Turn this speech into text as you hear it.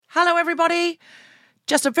Hello, everybody.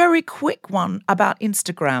 Just a very quick one about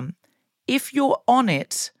Instagram. If you're on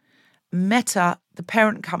it, Meta, the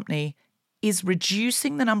parent company, is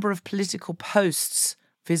reducing the number of political posts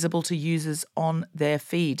visible to users on their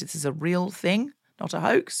feed. This is a real thing, not a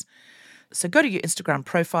hoax. So go to your Instagram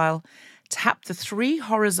profile, tap the 3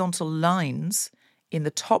 horizontal lines in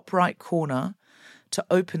the top right corner to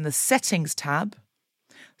open the Settings tab,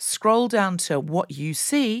 scroll down to What You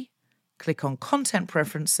See, click on Content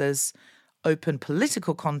Preferences, open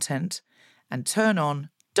Political Content, and turn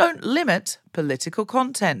on Don't Limit Political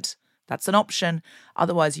Content. That's an option.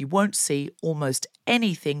 Otherwise, you won't see almost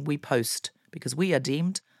anything we post because we are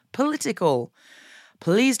deemed political.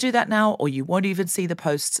 Please do that now, or you won't even see the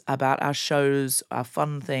posts about our shows, our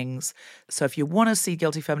fun things. So if you want to see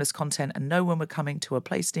Guilty Feminist content and know when we're coming to a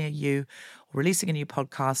place near you or releasing a new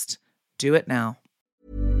podcast, do it now.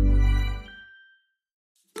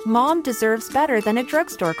 Mom deserves better than a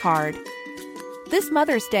drugstore card. This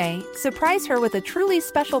Mother's Day, surprise her with a truly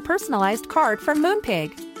special personalized card from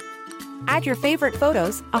Moonpig. Add your favorite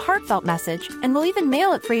photos, a heartfelt message, and we'll even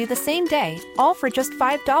mail it for you the same day, all for just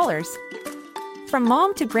 $5. From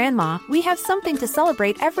mom to grandma, we have something to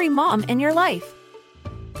celebrate every mom in your life.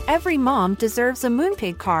 Every mom deserves a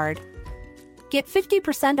Moonpig card. Get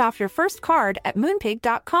 50% off your first card at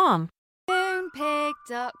moonpig.com.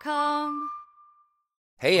 Moonpig.com.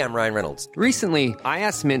 Hey, I'm Ryan Reynolds. Recently, I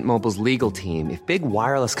asked Mint Mobile's legal team if big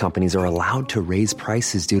wireless companies are allowed to raise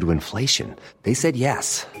prices due to inflation. They said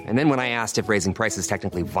yes. And then when I asked if raising prices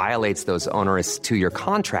technically violates those onerous 2-year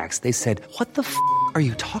contracts, they said, "What the f*** are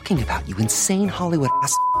you talking about, you insane Hollywood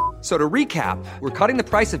ass?" So to recap, we're cutting the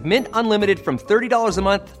price of Mint Unlimited from $30 a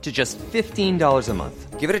month to just $15 a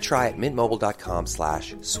month. Give it a try at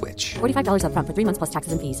mintmobile.com/switch. $45 up front for 3 months plus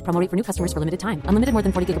taxes and fees. Promo rate for new customers for limited time. Unlimited more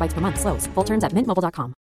than 40 gigabytes per month. Slows full terms at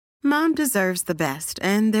mintmobile.com. Mom deserves the best,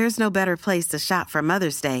 and there's no better place to shop for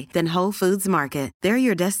Mother's Day than Whole Foods Market. They're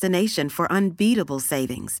your destination for unbeatable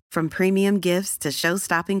savings, from premium gifts to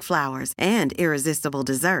show-stopping flowers and irresistible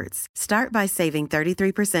desserts. Start by saving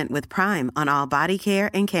 33% with Prime on all body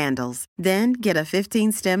care and candles. Then get a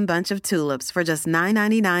 15-stem bunch of tulips for just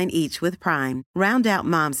 $9.99 each with Prime. Round out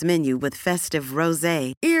Mom's menu with festive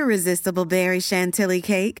rosé, irresistible berry chantilly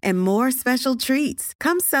cake, and more special treats.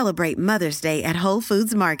 Come celebrate Mother's Day at Whole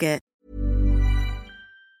Foods Market.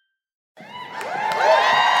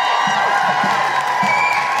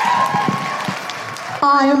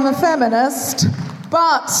 I am a feminist,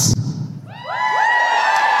 but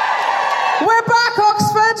we're back,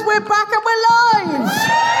 Oxford, we're back and we're live.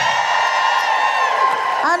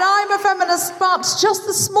 And I'm a feminist, but just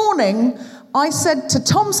this morning, I said to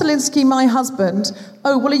Tom Salinsky, my husband,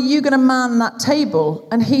 "Oh, well, are you going to man that table?"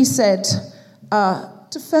 And he said,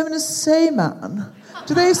 "Do feminists say man?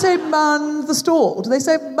 Do they say man the stall? Do they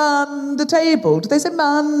say man the table? Do they say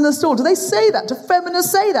man the stall? Do they say that? Do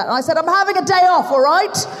feminists say that?" And I said, "I'm having a day off, all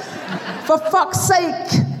right? For fuck's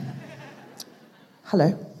sake."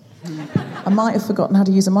 Hello. I might have forgotten how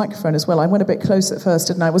to use a microphone as well. I went a bit close at first,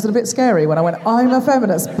 didn't I? Was it a bit scary when I went, "I'm a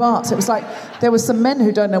feminist," but it was like there were some men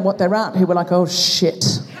who don't know what they're at who were like, "Oh,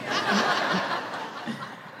 shit."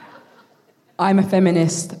 I'm a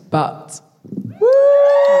feminist, but...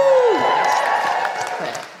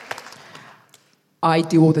 I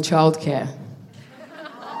do all the childcare.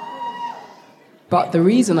 But the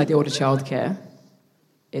reason I do all the childcare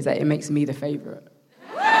is that it makes me the favourite.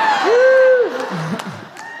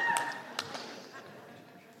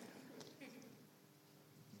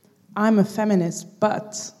 I'm a feminist,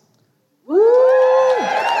 but...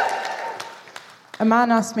 A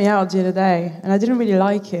man asked me out the other day, and I didn't really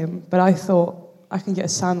like him, but I thought, I can get a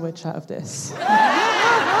sandwich out of this.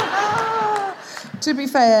 To be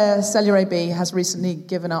fair, Celia B has recently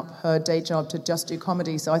given up her day job to just do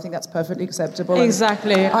comedy, so I think that's perfectly acceptable.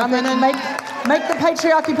 Exactly. I think make the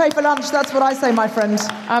patriarchy pay for lunch. That's what I say, my friend.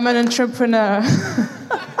 I'm an entrepreneur.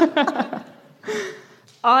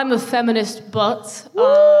 I'm a feminist, but...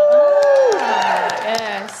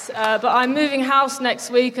 yes, but I'm moving house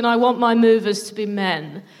next week and I want my movers to be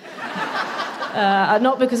men.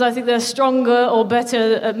 Not because I think they're stronger or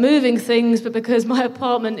better at moving things, but because my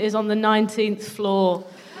apartment is on the 19th floor.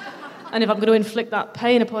 And if I'm going to inflict that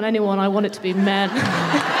pain upon anyone, I want it to be men.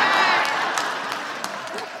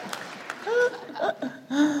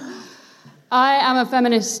 I am a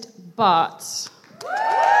feminist, but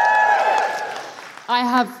I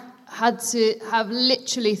have had to have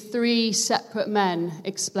literally 3 separate men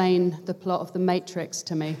explain the plot of The Matrix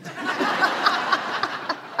to me.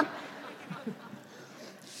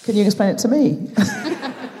 Can you explain it to me?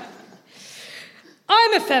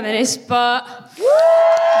 I'm a feminist, but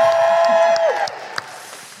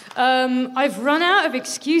I've run out of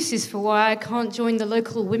excuses for why I can't join the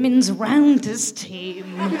local women's rounders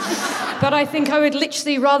team. But I think I would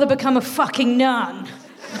literally rather become a fucking nun.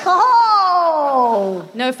 Oh!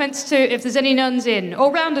 No offence to if there's any nuns in,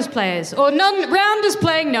 or rounders players, or rounders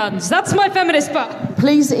playing nuns. That's my feminist part.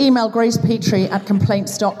 Please email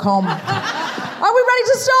gracepetrie@complaints.com. Are we ready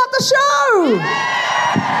to start the show?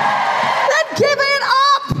 Then give it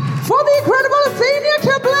up for the incredible Athena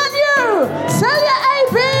Kuglenu, Celia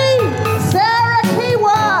A.B., Sarah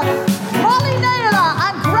Keyworth, Molly Naylor,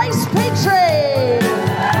 and Grace Petrie.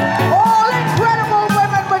 All incredible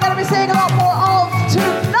women we're going to be seeing a lot more of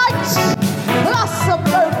tonight. Plus some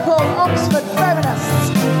local Oxford feminists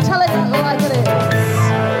telling it like it is.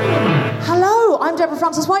 Hello, I'm Deborah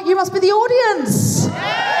Frances White. You must be the audience.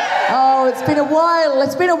 Oh, it's been a while.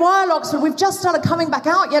 It's been a while, Oxford. We've just started coming back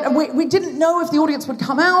out yet, and we didn't know if the audience would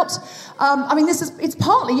come out. It's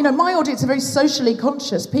partly, my audience are very socially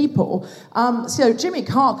conscious people. So Jimmy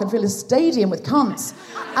Carr could fill a stadium with cunts.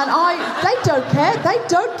 And they don't care. They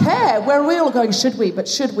don't care. We're all going, should we? But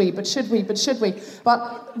should we? But should we? But should we?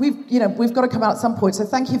 But we've got to come out at some point. So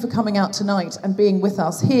thank you for coming out tonight and being with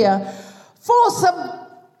us here for some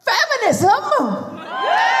feminism.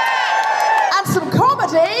 And some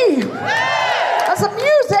comedy, and some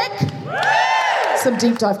music, some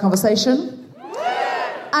deep dive conversation,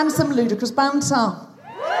 and some ludicrous banter.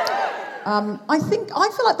 I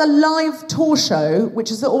feel like the live tour show,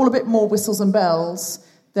 which is all a bit more whistles and bells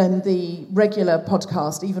than the regular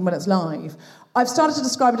podcast, even when it's live. I've started to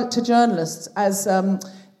describe it to journalists as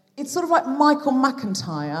it's sort of like Michael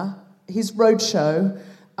McIntyre, his roadshow,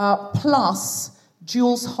 plus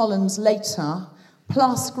Jules Holland's Later,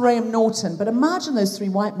 plus Graham Norton. But imagine those three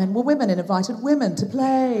white men were women and invited women to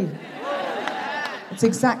play. It's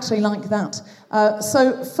exactly like that.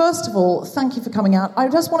 So first of all, thank you for coming out. I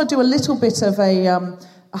just want to do a little bit of a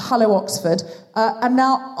hello Oxford. And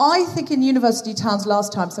now I think in university towns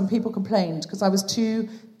last time some people complained because I was too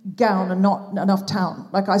gown and not enough town.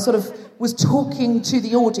 Like I sort of was talking to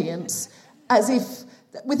the audience as if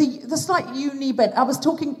with the slight uni bent. I was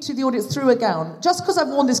talking to the audience through a gown. Just because I've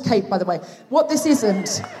worn this cape, by the way. What this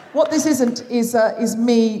isn't is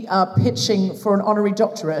me pitching for an honorary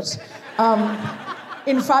doctorate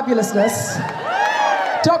in fabulousness.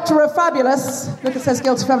 Doctor of Fabulous. Look, it says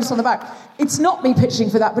Guilty Feminist on the back. It's not me pitching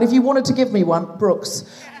for that, but if you wanted to give me one, Brooks,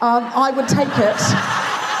 I would take it.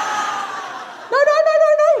 No.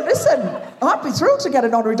 Listen, I'd be thrilled to get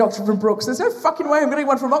an honorary doctorate from Brooks. There's no fucking way I'm getting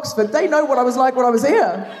one from Oxford. They know what I was like when I was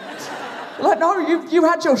here. Like, no, you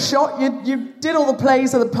had your shot. You did all the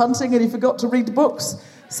plays and the punting, and you forgot to read the books.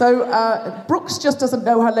 So Brooks just doesn't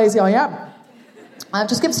know how lazy I am.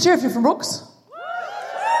 Just give us a cheer if you're from Brooks.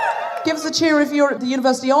 Give us a cheer if you're at the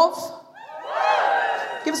University of.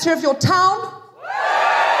 Give us a cheer if you're town.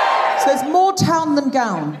 So there's more town than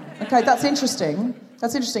gown. Okay, that's interesting.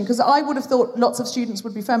 That's interesting, because I would have thought lots of students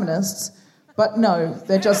would be feminists, but no,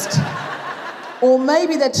 they're just... Or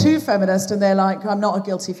maybe they're too feminist and they're like, I'm not a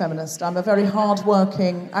guilty feminist. I'm a very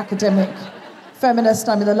hard-working academic feminist.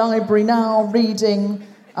 I'm in the library now reading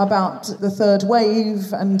about the third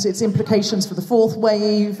wave and its implications for the fourth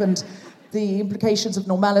wave and the implications of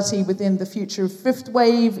normality within the future of fifth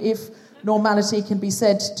wave, if normality can be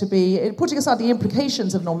said to be... Putting aside the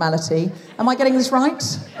implications of normality, am I getting this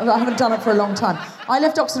right? I haven't done it for a long time. I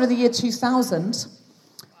left Oxford in the year 2000,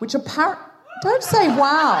 which apparently... Don't say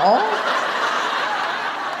wow.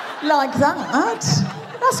 Like that.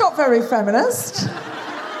 That's not very feminist.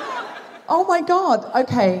 Oh my God.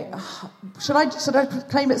 Okay. Should I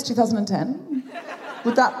claim it's 2010?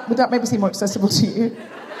 Would that maybe seem more accessible to you?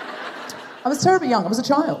 I was terribly young. I was a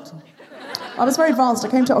child. I was very advanced. I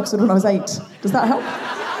came to Oxford when I was 8. Does that help?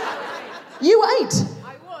 You were 8?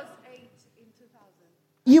 I was 8 in 2000.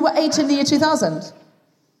 You were 8 in the year 2000?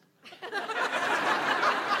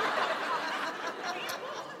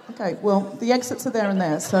 Okay, well, the exits are there and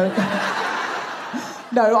there, so...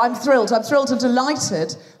 No, I'm thrilled. I'm thrilled and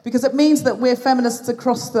delighted because it means that we're feminists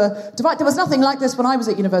across the divide. There was nothing like this when I was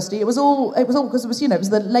at university. It was all because it was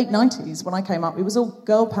the late 90s when I came up. It was all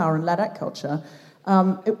girl power and ladette culture.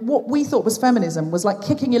 What we thought was feminism was like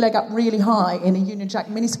kicking your leg up really high in a Union Jack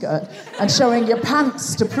miniskirt and showing your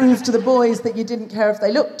pants to prove to the boys that you didn't care if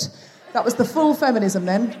they looked. That was the full feminism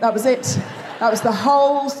then. That was it. That was the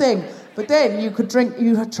whole thing. But then you could drink,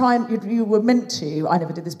 you were meant to, I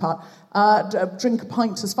never did this part, drink a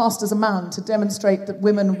pint as fast as a man to demonstrate that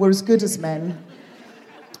women were as good as men.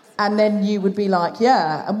 And then you would be like,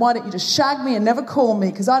 yeah, and why don't you just shag me and never call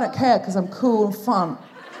me, because I don't care, because I'm cool and fun.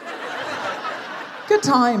 Good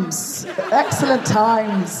times. Excellent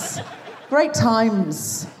times. Great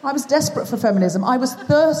times. I was desperate for feminism. I was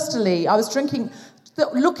thirstily. I was drinking,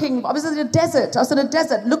 looking. I was in a desert. I was in a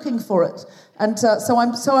desert looking for it. And so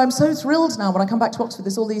I'm so thrilled now when I come back to Oxford.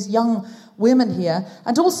 There's all these young women here,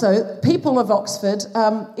 and also people of Oxford.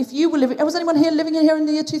 If you were living, was anyone here living in here in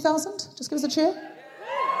the year 2000? Just give us a cheer.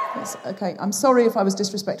 Yes. Okay. I'm sorry if I was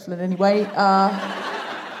disrespectful in any way,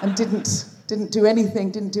 and didn't do anything,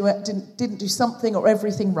 didn't do something or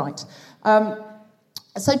everything right.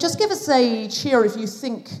 So just give us a cheer if you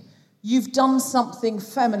think you've done something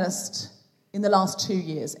feminist in the last 2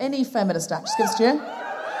 years. Any feminist act, just give us a cheer.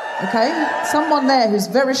 Okay, someone there who's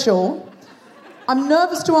very sure. I'm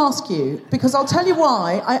nervous to ask you, because I'll tell you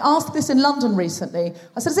why. I asked this in London recently.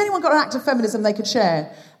 I said, has anyone got an act of feminism they could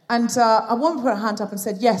share? And a woman put her hand up and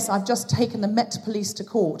said, yes, I've just taken the Met Police to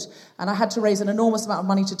court, and I had to raise an enormous amount of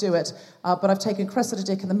money to do it, but I've taken Cressida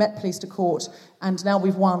Dick and the Met Police to court, and now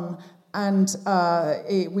we've won, and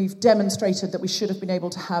we've demonstrated that we should have been able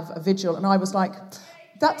to have a vigil. And I was like,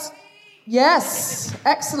 that's... Yes,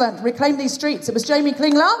 excellent. Reclaim these streets. It was Jamie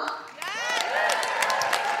Klingler.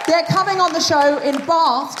 They're coming on the show in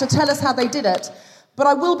Bath to tell us how they did it. But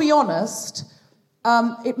I will be honest,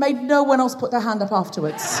 it made no one else put their hand up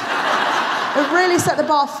afterwards. It really set the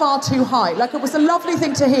bar far too high. Like, it was a lovely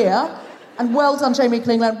thing to hear, and well done, Jamie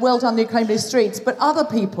Klingler, and well done, Reclaim These Streets. But other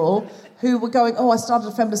people who were going, I started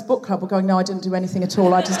a feminist book club, were going, no, I didn't do anything at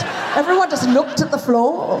all. Everyone just looked at the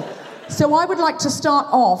floor. So I would like to start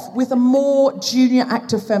off with a more junior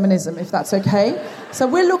act of feminism, if that's okay. So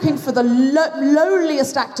we're looking for the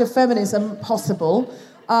lowliest act of feminism possible,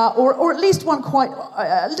 or at least one quite...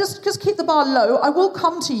 just keep the bar low. I will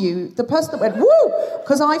come to you, the person that went, woo,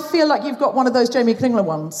 because I feel like you've got one of those Jamie Klingler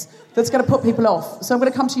ones that's going to put people off. So I'm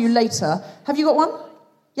going to come to you later. Have you got one?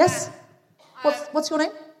 Yes? What's your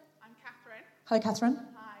name? I'm Catherine. Hi, Catherine.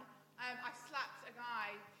 Hi. I slapped a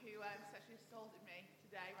guy who sexually assaulted me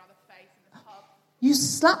today around the face in the pub. You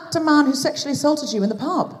slapped a man who sexually assaulted you in the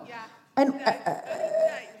pub? Yeah. And it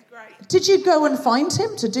was great. Did you go and find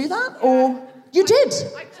him to do that, or you did?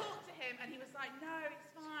 I talked to him, and he was like, "No,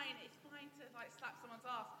 it's fine to slap someone's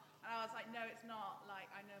ass," and I was like, "No, it's not.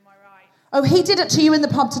 I know my rights." Oh, he did it to you in the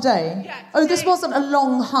pub today? Yeah. Oh, this wasn't a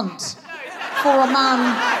long hunt for a man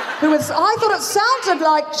who was... I thought it sounded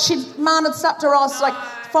like man had slapped her ass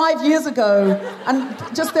 5 years ago, and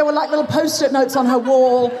just there were little post-it notes on her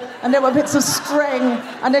wall, and there were bits of string,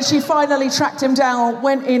 and then she finally tracked him down,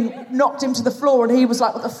 went in, knocked him to the floor, and he was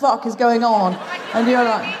like, what the fuck is going on? And you're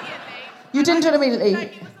like... You didn't do it immediately? No, he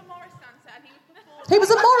was a Morris dancer, and he was performing... He was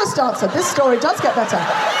a Morris dancer. This story does get better.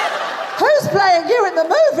 Who's playing you in the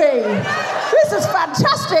movie? This is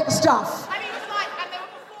fantastic stuff. And he was and they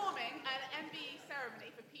were performing an MBE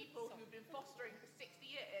ceremony for people who've been fostering for 60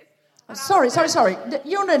 years. Sorry.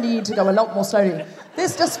 You're going to need to go a lot more slowly.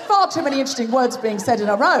 There's just far too many interesting words being said in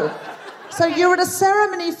a row. So you're at a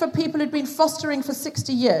ceremony for people who'd been fostering for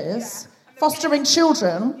 60 years, fostering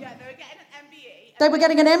children. Yeah, they were getting an MBE. They were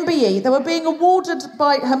getting an MBE. They were being awarded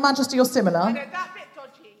by Her Majesty or similar. I know, that bit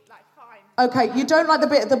dodgy, fine. Okay, you don't like the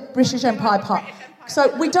bit of the British Empire part.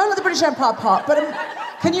 So we don't like the British Empire part, but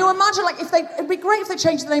can you imagine, it'd be great if they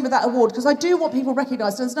changed the name of that award, because I do want people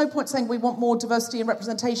recognised. There's no point saying we want more diversity and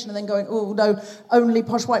representation and then going, oh, no, only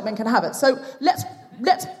posh white men can have it. So let's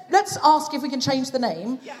ask if we can change the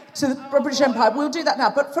name to the British Empire. We'll do that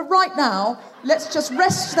now. But for right now, let's just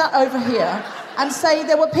rest that over here and say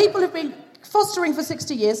there were people who've been fostering for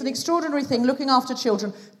 60 years, an extraordinary thing, looking after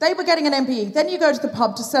children. They were getting an MBE. Then you go to the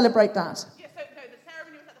pub to celebrate that. Yeah, so, no, the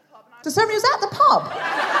ceremony was at the pub. The ceremony was at the pub?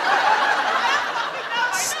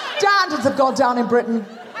 Standards have gone down in Britain.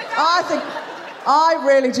 I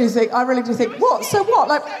really do think, what? So what?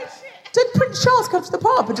 Did Prince Charles come to the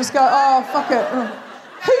pub and just go, oh, fuck it?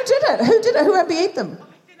 Who did it? Who MBE'd them? I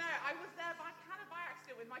don't know. I was there by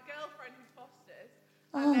accident with my girlfriend who's fosters.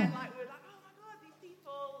 And then, we were like, oh my God, these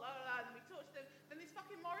people, and then we talked to them. Then these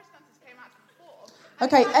fucking Morris dancers came out to perform.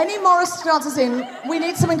 Okay, any Morris dancers in, we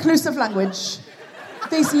need some inclusive language.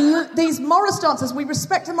 These Morris dancers, we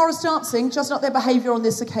respect the Morris dancing, just not their behaviour on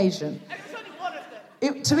this occasion. And it's only one of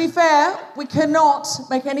them. To be fair, we cannot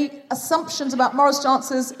make any assumptions about Morris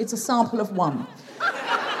dancers. It's a sample of one.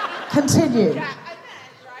 Continue. Yeah, and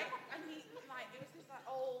then, and he, it was this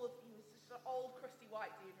old crusty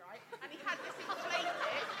white dude, right? And he had this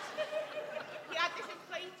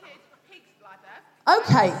inflated pig's bladder.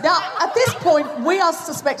 Okay, now, at this point, we are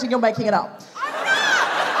suspecting you're making it up.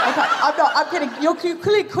 I'm not. I'm kidding. You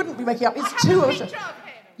clearly couldn't be making it up. It's too...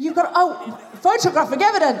 You've got... photographic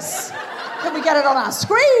evidence. Can we get it on our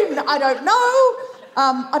screen? I don't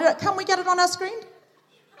know. Can we get it on our screen?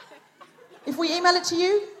 If we email it to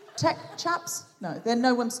you? tech chaps? No,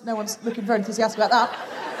 no one's looking very enthusiastic about that.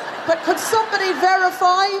 But could somebody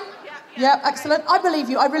verify? Yeah, excellent. I believe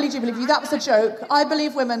you. I really do believe you. That was a joke. I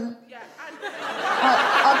believe women.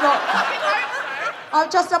 I'm not.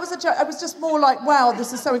 That was a joke. It was just more like, wow,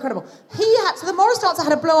 this is so incredible. So the Morris dancer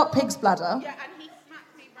had a blow-up pig's bladder. Yeah, and he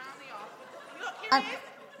smacked me round the arse. Look, here he is,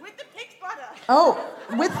 with the pig's bladder. Oh,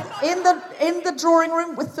 in the drawing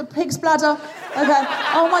room with the pig's bladder. Okay.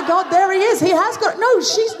 Oh my God, there he is. He has got. No,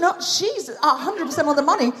 she's not. She's 100% on the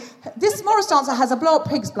money. This Morris dancer has a blow-up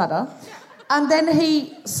pig's bladder, and then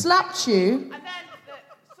he slapped you. And then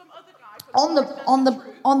some other guy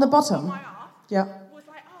on the bottom. My arse, yeah. Was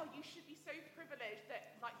like, oh, you should be so privileged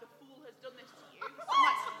that like the fool has done this to you. I'm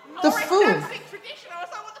like, The Morris fool. dancing tradition. I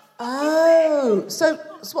was like, what the fuck is this?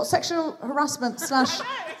 So what sexual harassment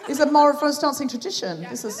 / is a Morris dancing tradition?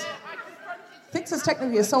 This is. I think this is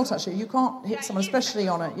technically assault, actually. You can't hit someone, especially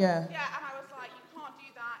on it, yeah. Yeah, and I was like, you can't do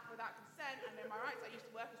that without consent, and in my rights, I used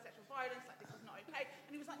to work with sexual violence, like, this is not okay.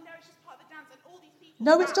 And he was like, no, it's just part of the dance, and all these people...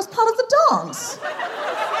 No, it's just part of the dance. I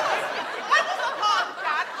wasn't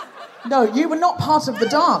part of the dance. No, you were not part of the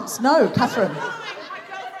dance. No, Catherine.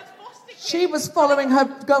 She was following her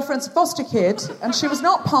girlfriend's foster kid, and she was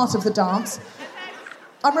not part of the dance.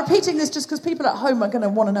 I'm repeating this just because people at home are going to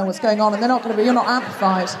want to know what's going on, and they're not going to be, you're not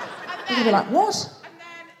amplified. You're going to be like, what? And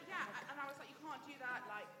then, and I was like, you can't do that,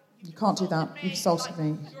 like... You can't do that. You've assaulted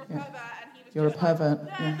me. You're a pervert. No,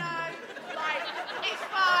 like,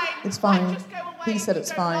 it's fine. He said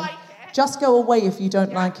it's fine. Just go away if you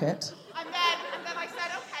don't like it. And then I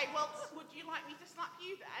said, okay, well, would you like me to slap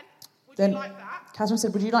you then? Would you like that? Catherine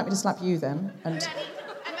said, would you like me to slap you then? And then he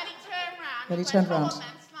turned round. Then he turned round.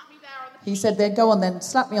 He said, then go on then,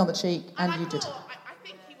 slap me on the cheek, and you did. I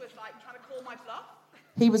think he was like trying to call my bluff.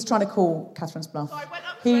 He was trying to call Catherine's bluff.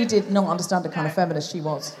 He did not understand the kind of feminist she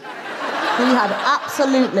was. He had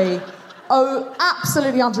absolutely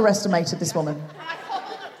underestimated this woman.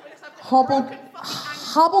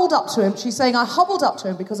 Hobbled up to him. She's saying, I hobbled up to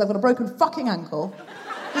him because I've got a broken fucking ankle.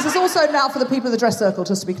 This is also now for the people in the dress circle,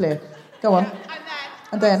 just to be clear. Go on.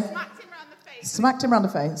 And then smacked him round the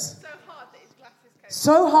face.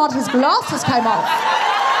 So hard his glasses came off.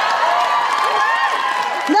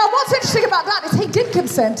 Now, what's interesting about that is he did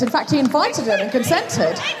consent. In fact, he invited her and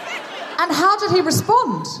consented. And how did he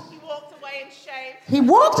respond? He walked away in shame. He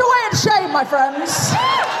walked away in shame, my friends.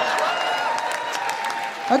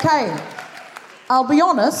 Okay, I'll be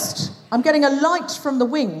honest. I'm getting a light from the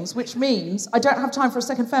wings, which means I don't have time for a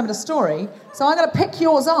second feminist story. So I'm going to pick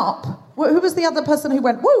yours up. Who was the other person who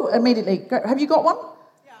went, woo, immediately? Have you got one?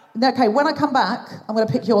 Yeah. Okay, when I come back, I'm going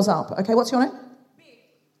to pick yours up. Okay, what's your name?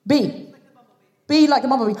 B. B like the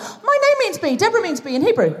bumblebee. My name means bee. Deborah means bee in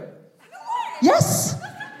Hebrew. Yes.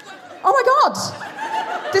 Oh my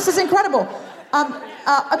God. This is incredible.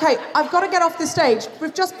 Okay, I've got to get off this stage.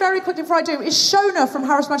 But just very quickly before I do, is Shona from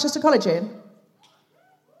Harris Manchester College in?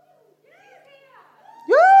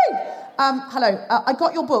 Yay! Hello. I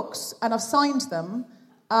got your books and I've signed them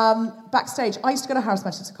backstage. I used to go to Harris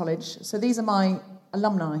Manchester College, so these are my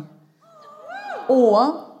alumni.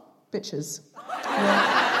 Or bitches.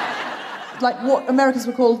 Yeah. Like what Americans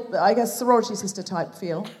would call, I guess, sorority sister type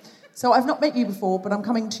feel. So I've not met you before, but I'm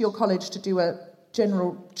coming to your college to do a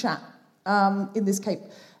general chat in this cape.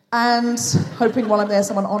 And hoping while I'm there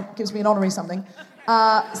someone gives me an honorary something.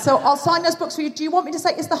 So I'll sign those books for you. Do you want me to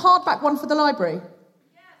say, is the hardback one for the library?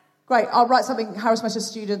 Yeah. Great, I'll write something, Harris Manchester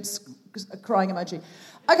students, a crying emoji.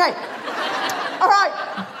 Okay. All right.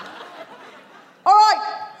 All right.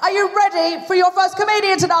 Are you ready for your first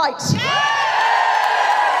comedian tonight? Yeah!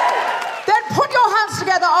 Then put your hands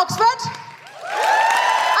together, Oxford,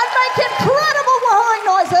 and make incredible whirring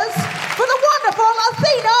noises for the wonderful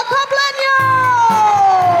Athena Kuglenu!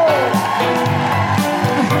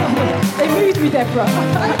 They moved me, Deborah.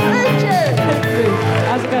 They moved you.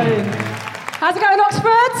 How's it going? How's it going,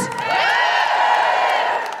 Oxford?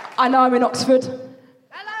 I know I'm in Oxford.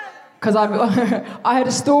 Because I heard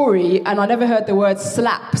a story and I never heard the word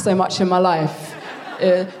slap so much in my life.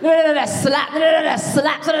 Slap.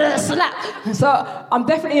 So I'm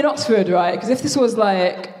definitely in Oxford, right? Because if this was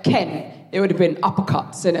like Kent, it would have been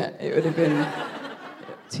uppercuts, innit? It would have been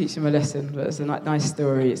teach him a lesson, but it's a nice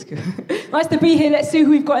story. It's good. Nice to be here. Let's see who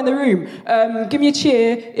we've got in the room. Give me a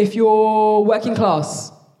cheer if you're working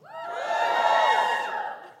class.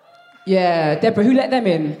 Yeah, Deborah, who let them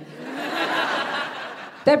in?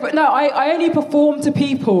 Deborah, no, I only perform to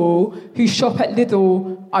people who shop at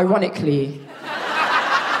Lidl, ironically.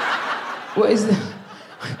 What is the...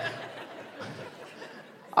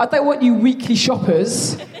 I don't want you weekly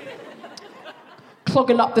shoppers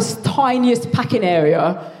clogging up this tiniest packing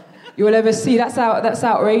area. you'll ever see. That's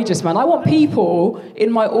outrageous, man. I want people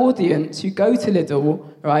in my audience who go to Lidl,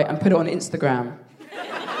 right, and put it on Instagram.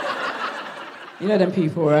 You know them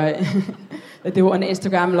people, right? They do it on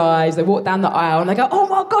Instagram lives, they walk down the aisle and they go, oh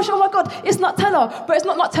my God, it's Nutella. But it's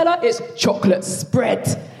not Nutella, it's chocolate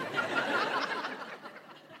spread.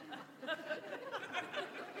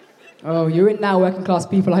 Oh, you're in now, working class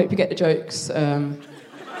people. I hope you get the jokes.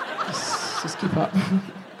 Just keep up.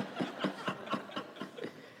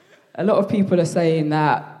 A lot of people are saying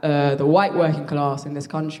that the white working class in this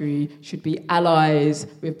country should be allies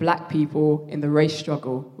with black people in the race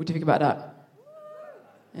struggle. What do you think about that?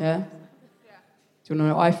 Yeah? Do you want to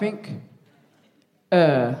know what I think?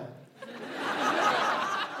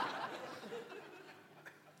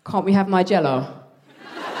 Can't we have Nigella?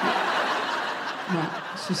 No,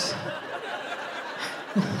 it's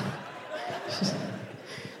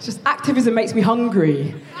just activism makes me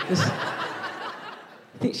hungry. I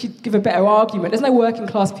think she'd give a better argument. There's no working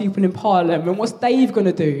class people in Parliament. What's Dave going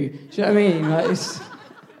to do? Do you know what I mean? Like,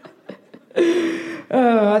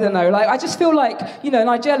 I don't know. Like, I just feel like,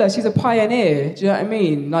 Nigella, she's a pioneer. Do you know what I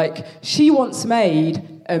mean? Like, she once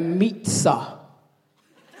made a pizza.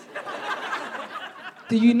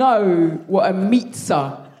 Do you know what a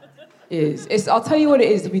pizza is? I'll tell you what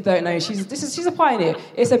it is if you don't know. She's a pioneer.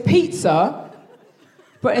 It's a pizza,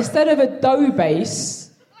 but instead of a dough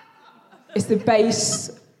base, it's the base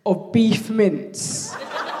of beef mince.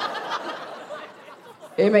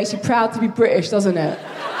 It makes you proud to be British, doesn't it?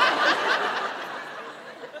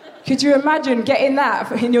 Could you imagine getting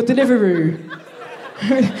that in your Deliveroo?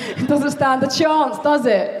 It doesn't stand a chance, does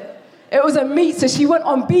it? It was a pizza. She went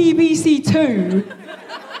on BBC Two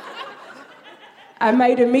and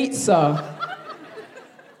made a pizza.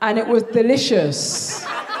 And it was delicious.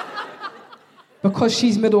 Because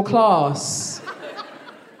she's middle class.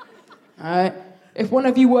 All right? If one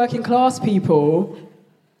of you working class people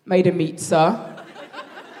made a pizza,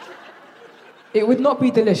 it would not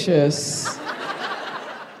be delicious.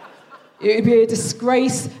 It would be a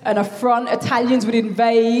disgrace, an affront. Italians would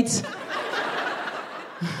invade.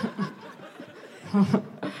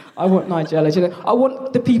 I want Nigella. I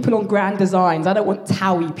want the people on Grand Designs. I don't want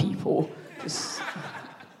Towie people.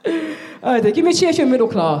 Give me a cheer if you're middle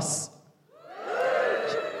class.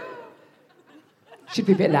 Should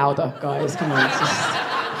be a bit louder, guys. Come on.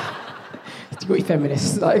 You've got your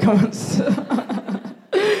feminists. Like, come on.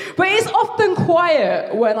 But it's often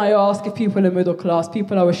quiet when I ask if people are middle class.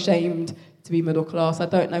 People are ashamed to be middle class. I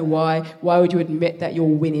don't know why. Why would you admit that you're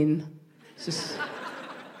winning? It's just...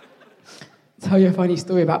 tell you a funny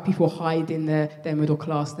story about people hiding their middle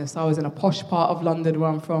classness. I was in a posh part of London where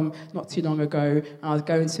I'm from not too long ago, and I was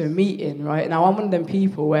going to a meeting, right? Now, I'm one of them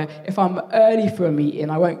people where if I'm early for a meeting,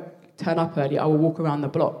 I won't turn up early, I will walk around the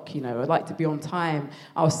block, I'd like to be on time.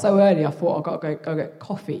 I was so early, I thought I've got to go get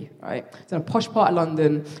coffee, right? So in a posh part of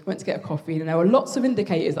London, went to get a coffee, and there were lots of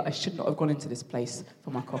indicators that I should not have gone into this place for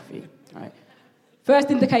my coffee, right? First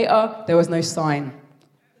indicator, there was no sign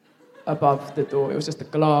above the door. It was just a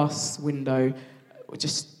glass window with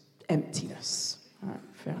just emptiness. All right,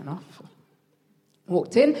 fair enough.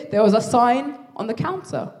 Walked in, there was a sign on the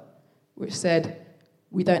counter which said,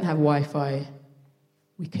 "We don't have Wi-Fi,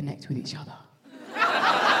 we connect with each other."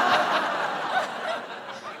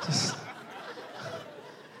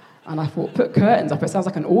 And I thought, put curtains up, it sounds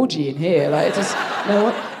like an orgy in here. Like,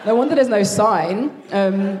 no wonder there's no sign.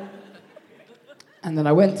 And then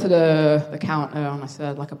I went to the counter and I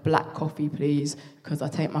said, like a black coffee, please, because I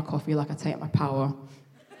take my coffee like I take my power.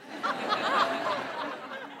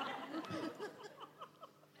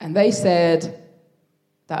 And they said,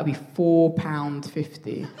 that would be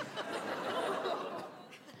 £4.50.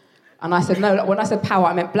 And I said, no, when I said power,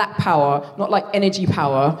 I meant black power, not like energy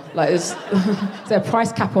power. Like, there's a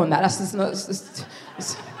price cap on that. That's just not...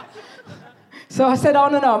 So I said, oh,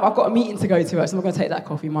 no, I've got a meeting to go to, so I'm not going to take that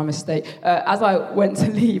coffee, my mistake. As I went to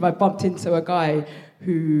leave, I bumped into a guy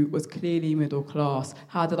who was clearly middle class.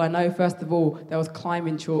 How did I know? First of all, there was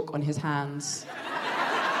climbing chalk on his hands.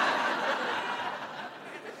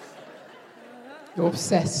 You're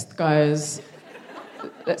obsessed, guys.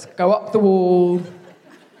 Let's go up the wall,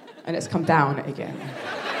 and let's come down it again.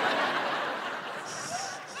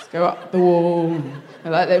 Let's go up the wall.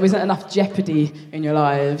 Like, there wasn't enough jeopardy in your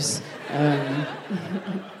lives.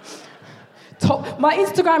 My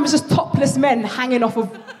Instagram is just topless men hanging off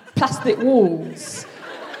of plastic walls.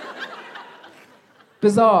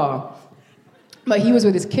 Bizarre. But he was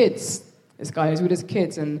with his kids. This guy was with his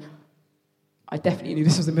kids, and I definitely knew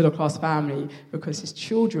this was a middle-class family because his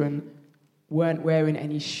children weren't wearing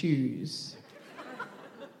any shoes.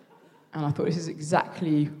 And I thought, this is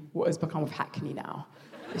exactly what has become of Hackney now.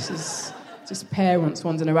 This is just parents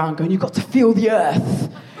wandering around going, you've got to feel the earth.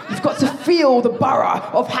 You've got to feel the borough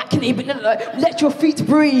of Hackney, but let your feet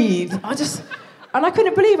breathe. And I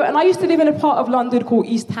couldn't believe it. And I used to live in a part of London called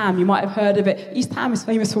East Ham. You might have heard of it. East Ham is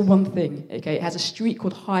famous for one thing, okay? It has a street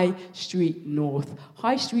called High Street North.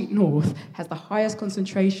 High Street North has the highest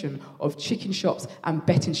concentration of chicken shops and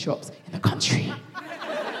betting shops in the country.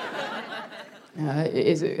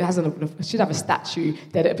 It should have a statue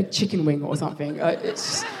there, a big chicken wing or something.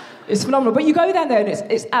 It's phenomenal. But you go down there and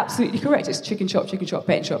it's absolutely correct. It's chicken shop, betting shop,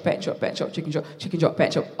 betting shop, chicken shop,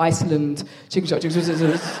 betting shop, Iceland, chicken shop.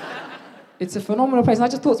 It's a phenomenal place. And I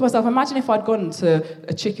just thought to myself, imagine if I'd gone to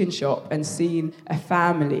a chicken shop and seen a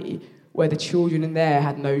family where the children in there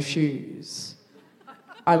had no shoes.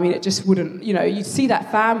 I mean, it just wouldn't, you'd see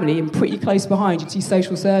that family and pretty close behind, you'd see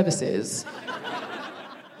social services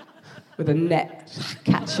with a net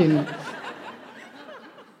catching.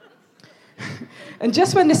 And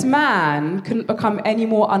just when this man couldn't become any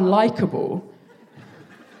more unlikable,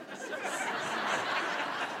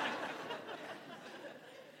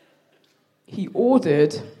 he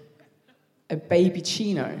ordered a baby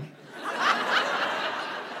chino.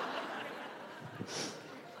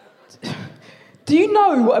 Do you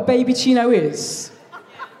know what a baby chino is?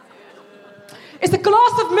 It's a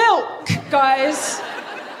glass of milk, guys.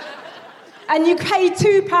 And you pay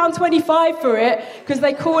 £2.25 for it because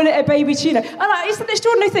they call it a baby chino. And it's an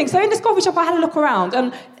extraordinary thing. So in this coffee shop, I had a look around,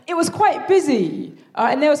 and it was quite busy.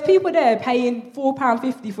 And there was people there paying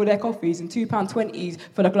 £4.50 for their coffees and £2.20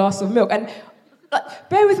 for the glass of milk. And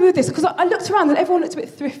bear with me with this, because I looked around and everyone looked a bit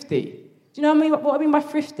thrifty. Do you know what I mean by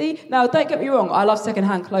thrifty? Now, don't get me wrong, I love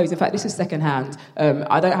second-hand clothes. In fact, this is second-hand.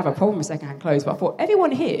 I don't have a problem with second-hand clothes, but I thought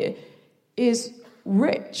everyone here is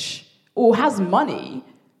rich or has money,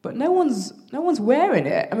 but no one's wearing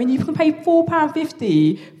it. I mean, you can pay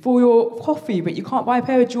 £4.50 for your coffee, but you can't buy a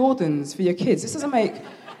pair of Jordans for your kids. This doesn't make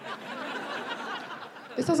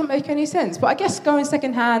any sense. But I guess going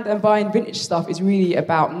second-hand and buying vintage stuff is really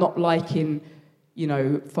about not liking,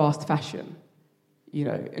 fast fashion.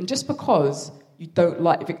 And just because you don't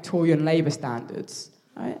like Victorian labour standards,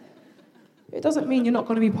 right? It doesn't mean you're not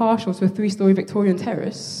going to be partial to a 3-story Victorian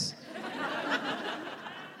terrace.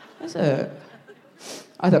 Is it?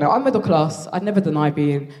 I don't know, I'm middle class. I'd never deny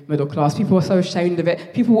being middle class. People are so ashamed of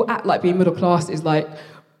it. People will act like being middle class is like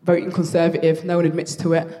voting Conservative. No one admits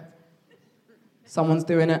to it. Someone's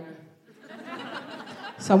doing it.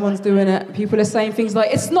 Someone's doing it. People are saying things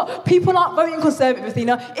like, people aren't voting Conservative,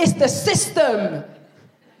 Athena, it's the system.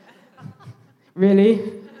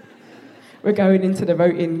 Really? We're going into the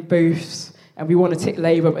voting booths and we want to tick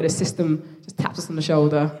Labour, but the system just taps us on the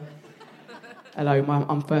shoulder. Hello,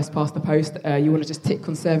 I'm first past the post. You want to just tick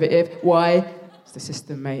Conservative? Why? It's the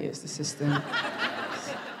system, mate. It's the system.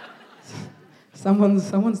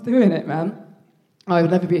 Someone's doing it, man. I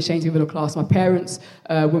would never be ashamed to be middle class. My parents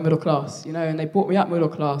were middle class, and they brought me up middle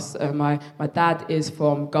class. My dad is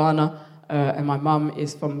from Ghana, and my mum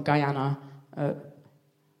is from Guyana.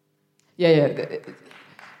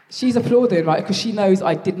 She's applauding, right? Because she knows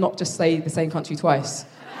I did not just say the same country twice.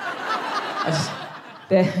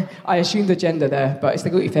 I assumed the gender there, but it's the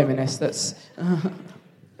guilty feminist. That's.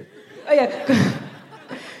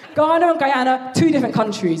 Ghana and Guyana, 2 different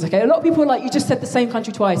countries, okay? A lot of people are like, you just said the same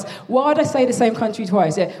country twice. Why would I say the same country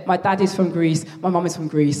twice? Yeah, my dad is from Greece, my mum is from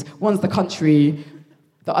Greece. One's the country,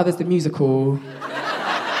 the other's the musical.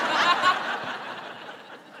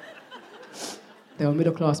 They were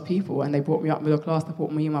middle-class people, and they brought me up middle class. They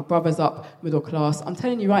brought me and my brothers up middle class. I'm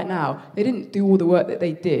telling you right now, they didn't do all the work that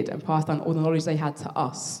they did and pass down all the knowledge they had to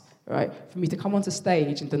us, right? For me to come onto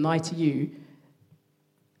stage and deny to you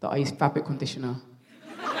that I use fabric conditioner.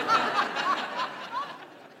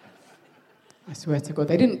 I swear to God,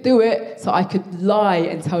 they didn't do it so I could lie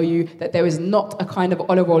and tell you that there is not a kind of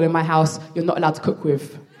olive oil in my house you're not allowed to cook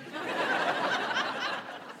with.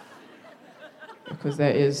 Because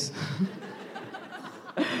there is.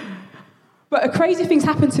 But crazy things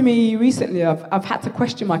happened to me recently. I've had to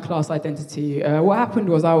question my class identity. What happened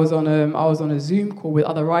was I was on a Zoom call with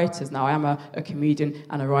other writers. Now, I am a comedian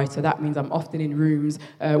and a writer. That means I'm often in rooms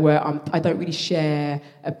where I don't really share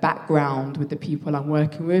a background with the people I'm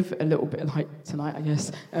working with, a little bit like tonight, I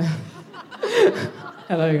guess.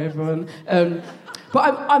 Hello, everyone.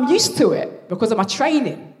 But I'm used to it because of my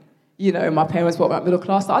training. My parents brought me up middle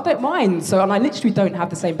class, so I don't mind. And I literally don't have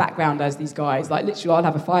the same background as these guys. Like, literally, I'll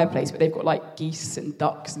have a fireplace, but they've got, like, geese and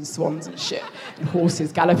ducks and swans and shit, and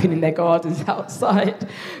horses galloping in their gardens outside.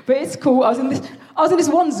 But it's cool. I was in this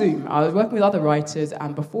one Zoom. I was working with other writers,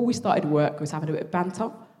 and before we started work, we was having a bit of banter.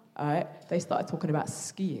 They started talking about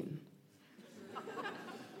skiing.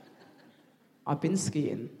 I've been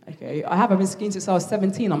skiing, okay? I've been skiing since I was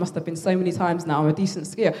 17. I must have been so many times now. I'm a decent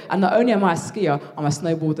skier. And not only am I a skier, I'm a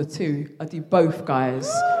snowboarder too. I do both, guys.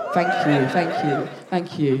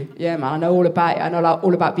 Thank you. Yeah, man, I know all about it. I know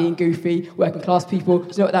all about being goofy, working class people. Do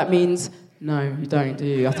you know what that means? No, you don't, do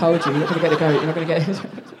you? I told you, you're not going to get a goat. You're not going to get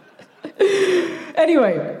it.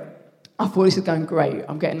 Anyway, I thought this was going great.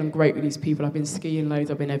 I'm getting on great with these people. I've been skiing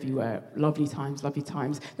loads. I've been everywhere. Lovely times.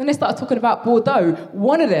 Then they started talking about Bordeaux.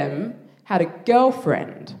 One of them had a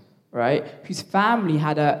girlfriend, right, whose family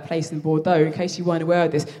had a place in Bordeaux. In case you weren't aware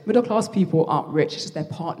of this, middle-class people aren't rich, it's just their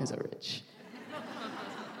partners are rich.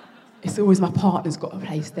 It's always my partner's got a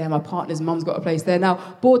place there, my partner's mum's got a place there. Now,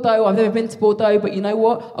 Bordeaux, I've never been to Bordeaux, but you know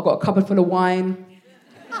what? I've got a cupboard full of wine.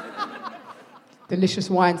 Delicious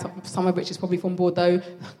wine, some of which is probably from Bordeaux.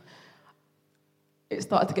 It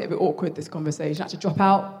started to get a bit awkward, this conversation. I had to drop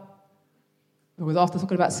out. Because after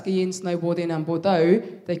talking about skiing, snowboarding, and Bordeaux,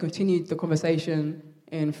 they continued the conversation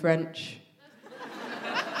in French.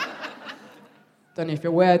 Don't know if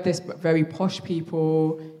you're aware of this, but very posh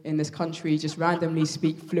people in this country just randomly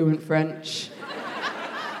speak fluent French.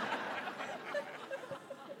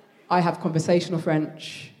 I have conversational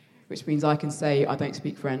French, which means I can say I don't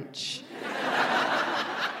speak French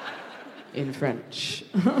in French.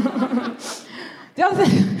 The other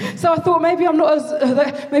thing, so I thought maybe I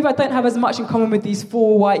don't have as much in common with these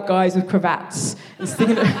 4 white guys with cravats and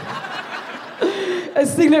signet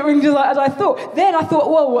rings as I thought. Then I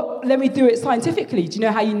thought, well, let me do it scientifically. Do you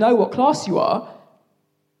know how you know what class you are?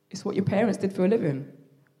 It's what your parents did for a living.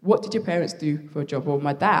 What did your parents do for a job? Well,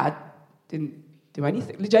 my dad didn't do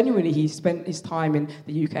anything. Genuinely, he spent his time in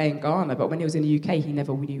the UK and Ghana, but when he was in the UK, he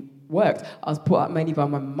never really worked. I was brought up mainly by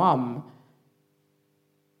my mum.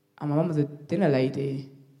 And my mum was a dinner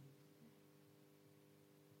lady.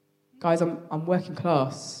 Guys, I'm working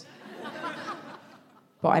class.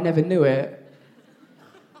 But I never knew it.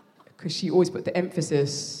 Because she always put the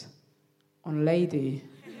emphasis on lady.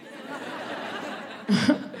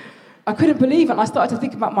 I couldn't believe it. And I started to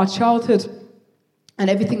think about my childhood and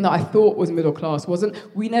everything that I thought was middle class wasn't.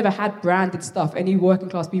 We never had branded stuff. Any working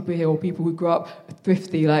class people here or people who grew up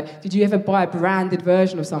thrifty, like, did you ever buy a branded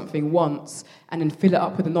version of something once and then fill it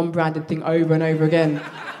up with a non-branded thing over and over again?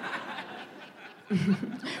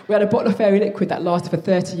 We had a bottle of fairy liquid that lasted for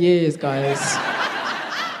 30 years, guys.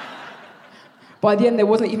 By the end, there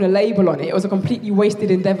wasn't even a label on it. It was a completely wasted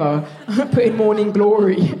endeavour, put in morning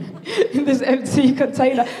glory in this empty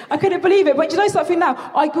container. I couldn't believe it. But do you know something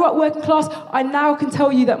now? I grew up working class. I now can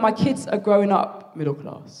tell you that my kids are growing up middle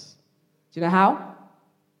class. Do you know how?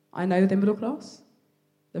 I know they're middle class.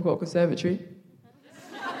 They've got a conservatory.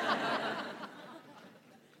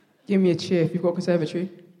 Give me a cheer if you've got a conservatory.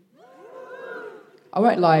 I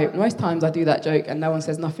won't lie. Most times I do that joke and no one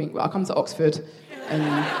says nothing. But I come to Oxford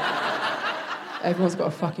and everyone's got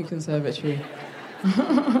a fucking conservatory.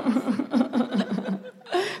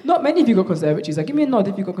 Not many of you got conservatories. Like, give me a nod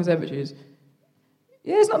if you've got conservatories.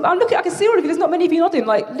 Yeah, it's not. I'm looking. I can see all of you. There's not many of you nodding.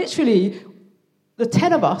 Like, literally, the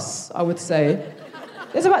 10 of us, I would say.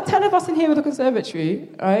 There's about 10 of us in here with a conservatory,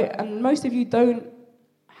 right? And most of you don't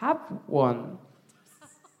have one.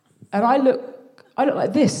 And I look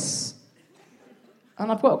like this.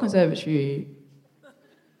 And I've got a conservatory.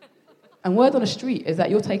 And word on the street is that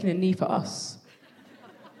you're taking a knee for us.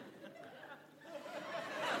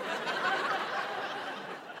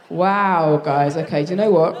 Wow, guys. Okay, do you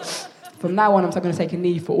know what? From now on, I'm going to take a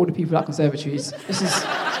knee for all the people at conservatories. This is...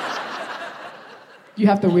 You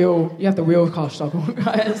have the real car struggle,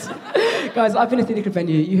 guys. Guys, I've been Athena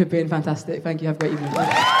Kuglenu. You have been fantastic. Thank you. Have a great evening. Athena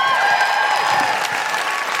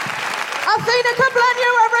Kuglenu,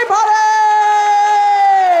 everybody!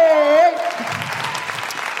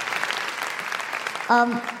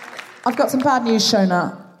 I've got some bad news,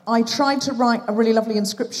 Shona. I tried to write a really lovely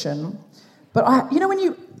inscription, but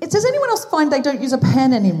does anyone else find they don't use a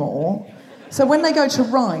pen anymore? So when they go to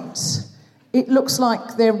write, it looks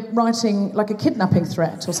like they're writing like a kidnapping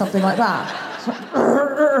threat or something like that.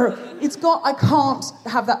 I can't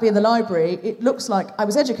have that be in the library. It looks like I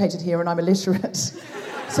was educated here and I'm illiterate.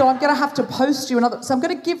 So I'm going to have to post you another. So I'm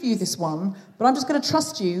going to give you this one, but I'm just going to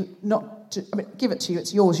trust you not to give it to you.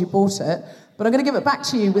 It's yours, you bought it. But I'm going to give it back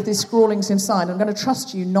to you with these scrawlings inside. I'm going to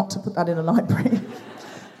trust you not to put that in a library.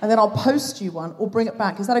 And then I'll post you one or bring it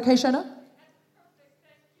back. Is that okay, Shona?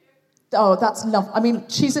 Oh, that's lovely. I mean,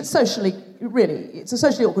 it's a socially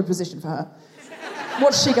awkward position for her.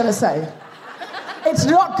 What's she going to say? It's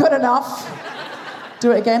not good enough.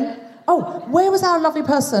 Do it again. Oh, where was our lovely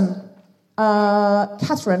person?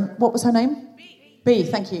 Catherine, what was her name? B,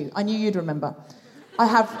 thank you. I knew you'd remember.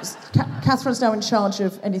 Catherine's now in charge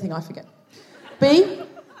of anything I forget. B,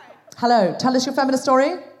 Hello. Tell us your feminist story.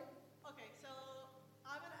 Okay, so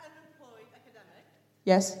I'm an unemployed academic.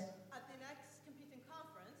 Yes. At the next competing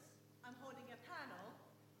conference, I'm holding a panel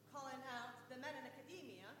calling out the men in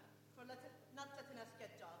academia for not letting us get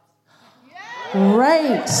jobs.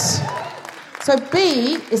 Great. So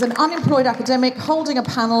B is an unemployed academic holding a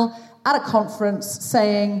panel at a conference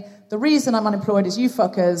saying, the reason I'm unemployed is you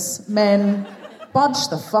fuckers, men, budge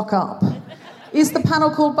the fuck up. Is the panel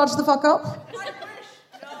called Budge the Fuck Up? I wish.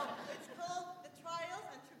 No, it's called The Trials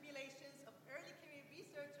and Tribulations of Early Career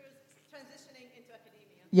Researchers Transitioning into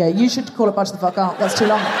Academia. Yeah, you should call it Budge the Fuck Up. That's too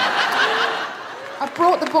long. I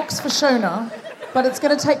brought the books for Shona, but it's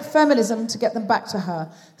going to take feminism to get them back to her.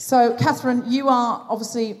 So, Catherine, you are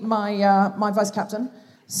obviously my vice captain.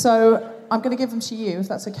 So I'm going to give them to you, if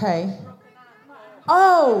that's okay.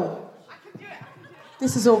 Oh!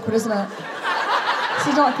 This is awkward, isn't it? This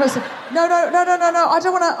is not inclusive. No. I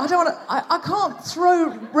don't want to. I can't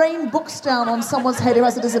throw rain books down on someone's head who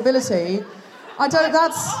has a disability. I don't.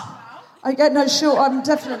 Sure. I'm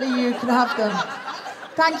definitely. You can have them.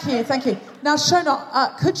 Thank you. Now,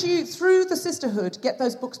 Shona, could you, through the sisterhood, get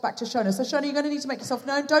those books back to Shona? So, Shona, you're going to need to make yourself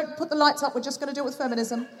known. Don't put the lights up. We're just going to deal with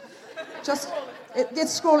feminism.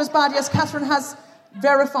 This scroll is bad. Yes, Catherine has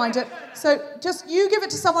verified it. So, just you give it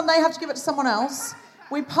to someone. They have to give it to someone else.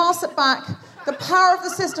 We pass it back. The power of the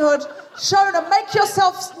sisterhood. Shona, make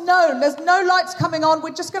yourself known. There's no lights coming on.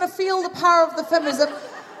 We're just going to feel the power of the feminism.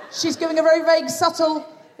 She's giving a very vague, subtle...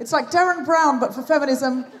 It's like Derren Brown, but for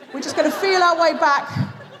feminism. We're just going to feel our way back.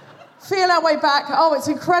 Oh, it's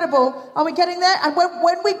incredible. Are we getting there? And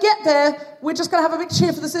when we get there, we're just going to have a big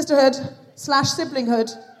cheer for the sisterhood / siblinghood.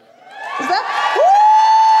 Is that? Woo!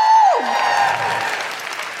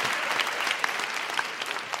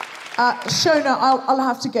 Shona, I'll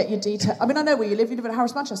have to get your details. I mean, I know where you live. You live at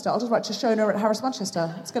Harris Manchester. I'll just write to Shona at Harris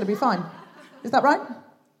Manchester. It's going to be fine. Is that right?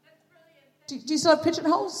 Do you still have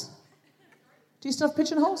pigeonholes?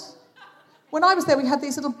 When I was there, we had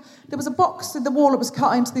these little... There was a box in the wall that was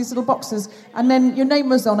cut into these little boxes, and then your name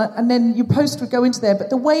was on it, and then your post would go into there. But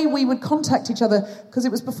the way we would contact each other, because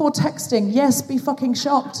it was before texting, yes, be fucking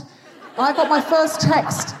shocked. I got my first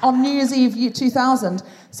text on New Year's Eve 2000.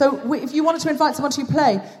 So if you wanted to invite someone to your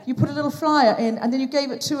play, you put a little flyer in, and then you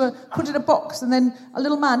gave it to put it in a box, and then a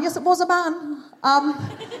little man, yes, it was a man,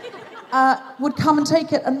 would come and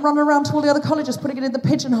take it and run around to all the other colleges, putting it in the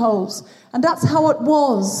pigeonholes. And that's how it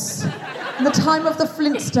was in the time of the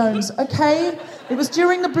Flintstones, okay? It was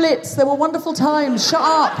during the Blitz. There were wonderful times. Shut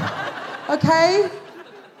up, okay?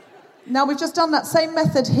 Now, we've just done that same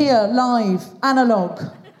method here, live, analog.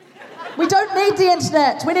 We don't need the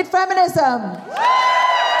internet. We need feminism.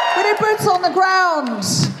 We need boots on the ground.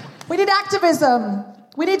 We need activism.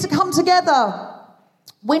 We need to come together.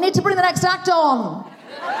 We need to bring the next act on.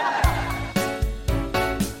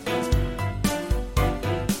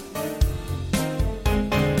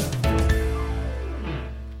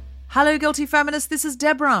 Hello, Guilty Feminists. This is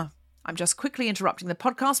Deborah. I'm just quickly interrupting the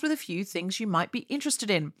podcast with a few things you might be interested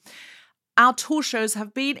in. Our tour shows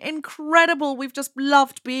have been incredible. We've just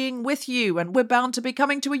loved being with you, and we're bound to be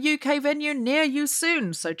coming to a UK venue near you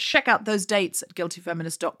soon. So check out those dates at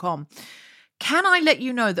guiltyfeminist.com. Can I let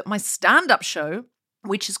you know that my stand-up show,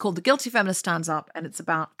 which is called The Guilty Feminist Stands Up, and it's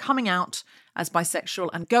about coming out as bisexual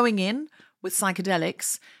and going in with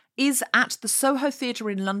psychedelics, is at the Soho Theatre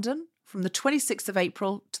in London from the 26th of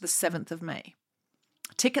April to the 7th of May.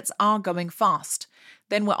 Tickets are going fast.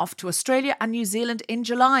 Then we're off to Australia and New Zealand in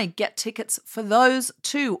July. Get tickets for those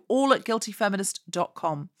too, all at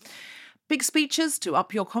guiltyfeminist.com. Big Speeches to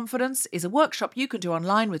Up Your Confidence is a workshop you can do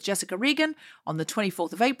online with Jessica Regan on the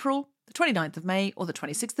 24th of April, the 29th of May, or the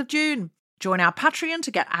 26th of June. Join our Patreon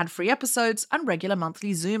to get ad-free episodes and regular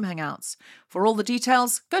monthly Zoom hangouts. For all the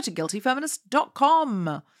details, go to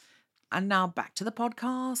guiltyfeminist.com. And now back to the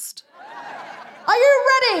podcast. Are you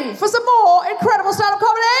ready for some more incredible stand-up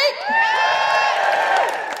comedy?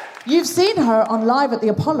 You've seen her on Live at the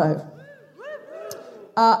Apollo.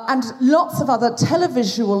 And lots of other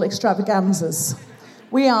televisual extravaganzas.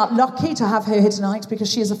 We are lucky to have her here tonight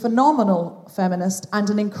because she is a phenomenal feminist and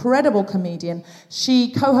an incredible comedian.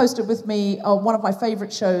 She co-hosted with me one of my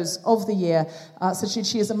favourite shows of the year. So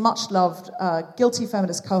she is a much-loved Guilty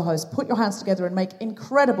Feminist co-host. Put your hands together and make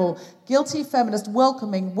incredible Guilty Feminist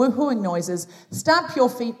welcoming, woohooing noises. Stamp your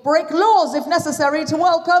feet, break laws if necessary to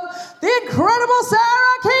welcome the incredible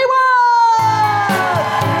Sarah Keyworth!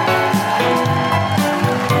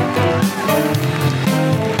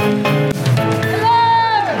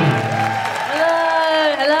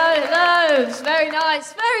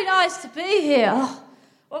 Very nice to be here. Oh,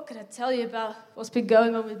 what can I tell you about what's been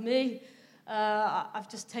going on with me? I've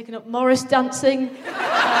just taken up Morris dancing.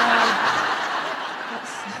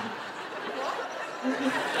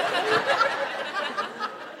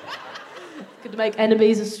 Could make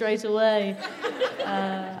enemies straight away.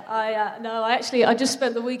 I just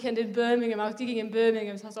spent the weekend in Birmingham. I was digging in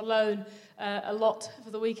Birmingham, so I was alone a lot for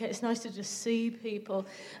the weekend. It's nice to just see people,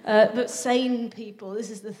 but sane people. This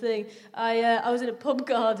is the thing. I was in a pub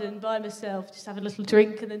garden by myself, just having a little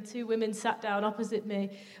drink, and then two women sat down opposite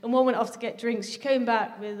me, and one went off to get drinks. She came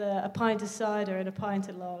back with a pint of cider and a pint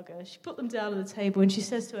of lager. She put them down on the table, and she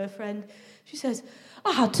says to her friend, she says,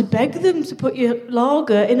 "I had to beg them to put your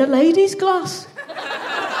lager in a lady's glass."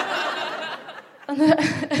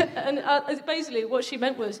 And basically what she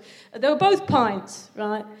meant was, they were both pints,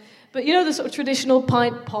 right? But you know the sort of traditional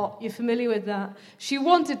pint pot, you're familiar with that? She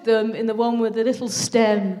wanted them in the one with the little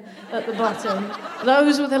stem at the bottom.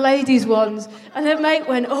 Those were the ladies' ones. And her mate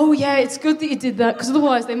went, "Oh yeah, it's good that you did that, because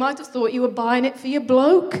otherwise they might have thought you were buying it for your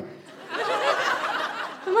bloke."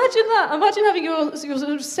 Imagine that. Imagine having your sort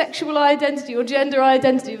of sexual identity or gender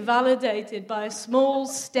identity validated by a small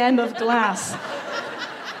stem of glass.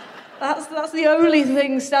 That's the only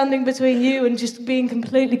thing standing between you and just being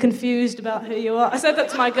completely confused about who you are. I said that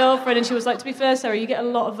to my girlfriend, and she was like, "To be fair, Sarah, you get a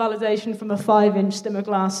lot of validation from a 5-inch stem of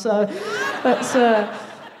glass, so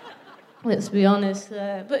let's be honest."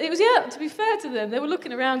 But it was, to be fair to them, they were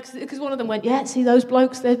looking around, because one of them went, "Yeah, see those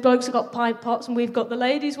blokes have got pint pots and we've got the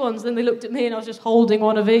ladies' ones." Then they looked at me and I was just holding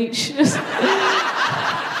one of each.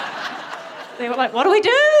 They were like, "What do we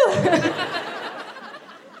do?"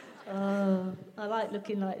 I like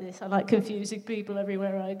looking like this. I like confusing people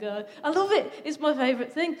everywhere I go. I love it. It's my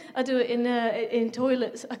favourite thing. I do it in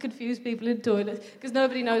toilets. I confuse people in toilets because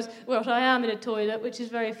nobody knows what I am in a toilet, which is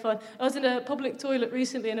very fun. I was in a public toilet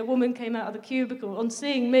recently and a woman came out of the cubicle. On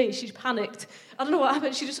seeing me, she panicked. I don't know what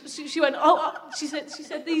happened. She went, she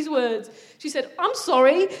said these words. She said, "I'm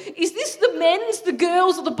sorry, is this the men's, the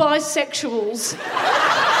girls, or the bisexuals?"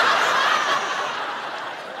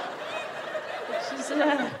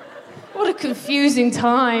 What a confusing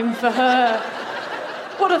time for her.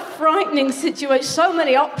 What a frightening situation. So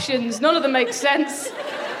many options. None of them make sense.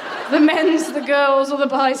 The men's, the girls, or the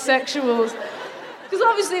bisexuals. Because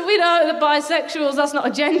obviously we know that bisexuals, that's not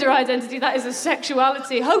a gender identity, that is a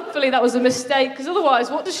sexuality. Hopefully that was a mistake, because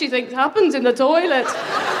otherwise what does she think happens in the toilet?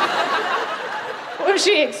 What is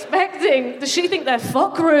she expecting? Does she think they're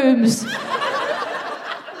fuck rooms?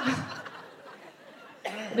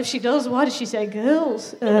 And if she does, why does she say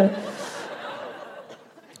girls?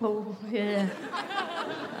 Oh, yeah.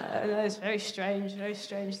 It's a very strange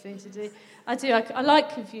thing to do. I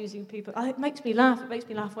like confusing people. It makes me laugh. It makes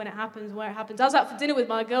me laugh when it happens, where it happens. I was out for dinner with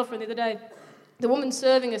my girlfriend the other day. The woman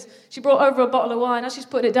serving us, she brought over a bottle of wine. As she's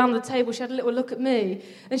putting it down on the table, she had a little look at me.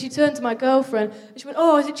 And she turned to my girlfriend, and she went,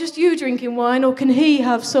 "Oh, is it just you drinking wine, or can he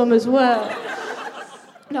have some as well?"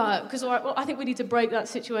 No, because I think we need to break that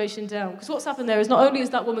situation down. Because what's happened there is not only has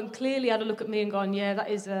that woman clearly had a look at me and gone, "Yeah, that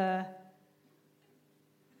is a..."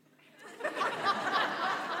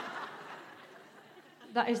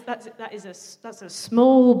 That's a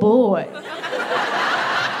small boy.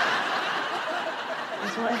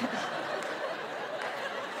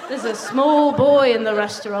 There's a small boy in the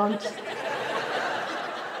restaurant.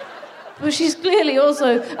 But she's clearly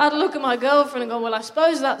also had a look at my girlfriend and gone, "Well, I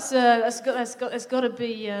suppose that's got to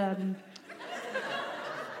be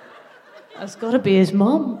that's got to be his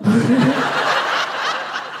mum."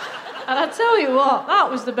 And I tell you what,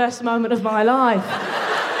 that was the best moment of my life.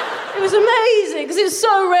 It was amazing, because it's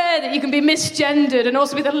so rare that you can be misgendered and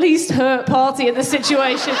also be the least hurt party in the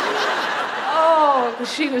situation. Oh,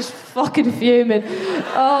 she was fucking fuming.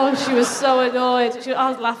 Oh, she was so annoyed. I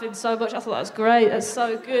was laughing so much. I thought, that's great. That's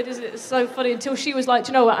so good, isn't it? It's so funny. Until she was like, "Do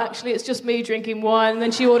you know what? Actually, it's just me drinking wine." And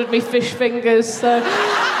then she ordered me fish fingers. So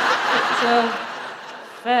it's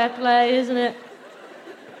fair play, isn't it?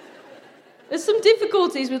 There's some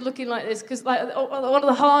difficulties with looking like this, because one of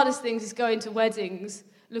the hardest things is going to weddings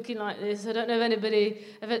looking like this. I don't know if anybody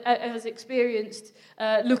has experienced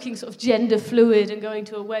looking sort of gender fluid and going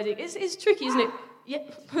to a wedding. It's tricky, isn't it? Yeah.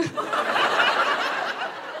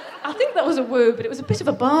 I think that was a woo, but it was a bit of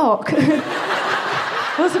a bark.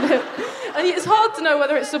 Wasn't it? And it's hard to know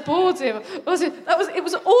whether it's supportive. It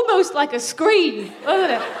was almost like a scream,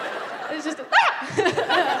 wasn't it? It's just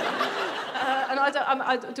and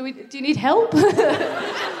do you need help? I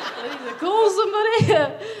need to call somebody.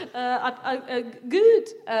 Good.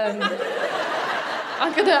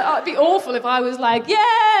 It'd be awful if I was like,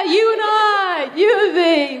 "Yeah, you and I, you and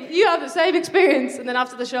me, you have the same experience," and then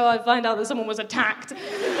after the show I find out that someone was attacked,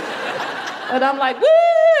 and I'm like,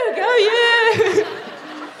 "Woo, go you!"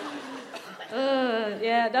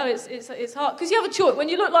 It's hard because you have a choice. When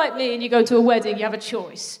you look like me and you go to a wedding, you have a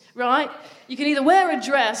choice, right? You can either wear a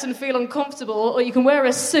dress and feel uncomfortable, or you can wear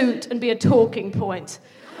a suit and be a talking point.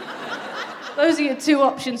 Those are your two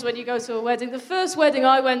options when you go to a wedding. The first wedding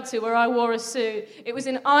I went to where I wore a suit, it was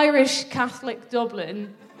in Irish Catholic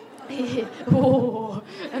Dublin. Oh,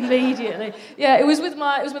 immediately. Yeah, it was with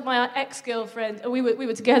my ex-girlfriend, and we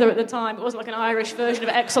were together at the time. It wasn't like an Irish version of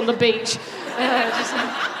X on the beach, just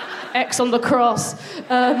X on the cross.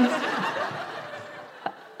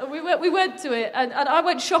 We went to it, and I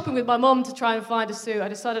went shopping with my mum to try and find a suit. I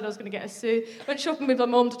decided I was going to get a suit. Went shopping with my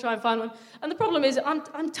mum to try and find one. And the problem is,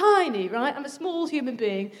 I'm tiny, right? I'm a small human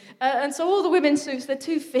being. And so all the women's suits, they're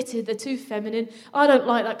too fitted, they're too feminine. I don't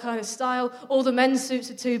like that kind of style. All the men's suits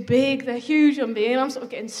are too big, they're huge on me. And I'm sort of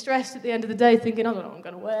getting stressed at the end of the day, thinking, I don't know what I'm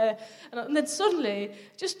going to wear. And then suddenly,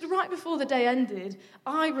 just right before the day ended,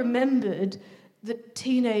 I remembered that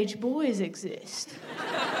teenage boys exist.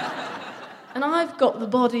 And I've got the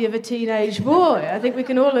body of a teenage boy. I think we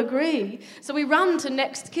can all agree. So we ran to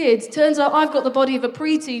Next Kids. Turns out I've got the body of a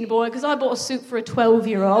preteen boy because I bought a suit for a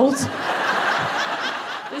 12-year-old.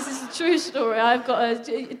 This is a true story. I've got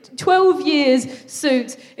a 12 years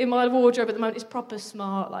suit in my wardrobe at the moment. It's proper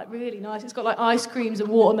smart, like really nice. It's got like ice creams and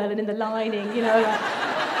watermelon in the lining, you know, like...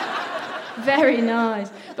 Very nice.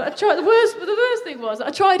 But the worst thing was,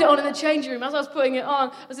 I tried it on in the changing room. As I was putting it on,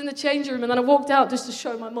 I was in the changing room, and then I walked out just to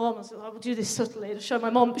show my mum. I said, I will do this subtly to show my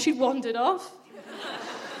mum. But she'd wandered off.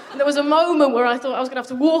 And there was a moment where I thought I was going to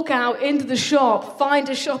have to walk out into the shop, find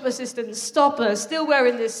a shop assistant, stop her, still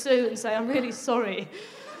wearing this suit, and say, I'm really sorry.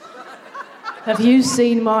 Have you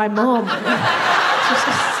seen my mum? Just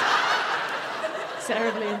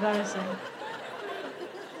terribly embarrassing.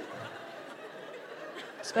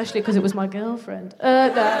 Especially because it was my girlfriend.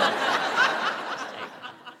 No.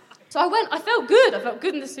 So I felt good. I felt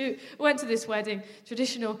good in the suit. I went to this wedding,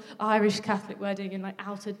 traditional Irish Catholic wedding in like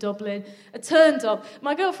outer Dublin. I turned up.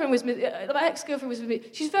 My girlfriend was my ex-girlfriend was with me.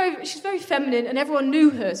 She's very feminine, and everyone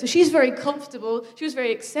knew her. So she's very comfortable. She was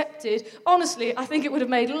very accepted. Honestly, I think it would have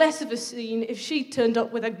made less of a scene if she turned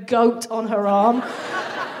up with a goat on her arm.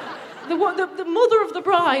 The mother of the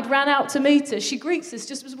bride ran out to meet us. She greets us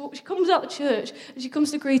just as she comes out of church, and she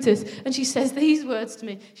comes to greet us, and she says these words to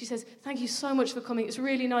me. She says, "Thank you so much for coming. It's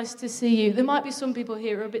really nice to see you. There might be some people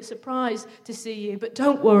here who are a bit surprised to see you, but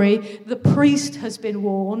don't worry, the priest has been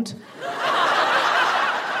warned."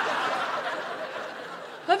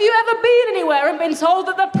 Have you ever been anywhere and been told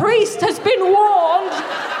that the priest has been warned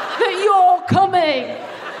that you're coming?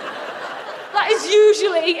 That is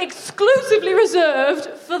usually exclusively reserved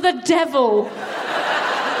for the devil.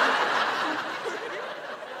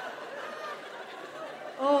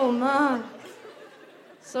 Oh, man.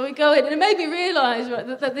 So we go in, and it made me realise, right,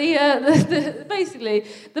 that basically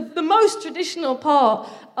the most traditional part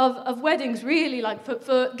of weddings, really, like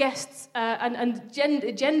for guests and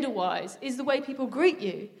gender-wise, is the way people greet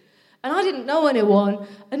you. And I didn't know anyone,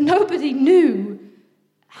 and nobody knew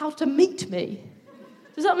how to meet me.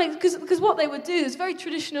 Does that make... Because what they would do is a very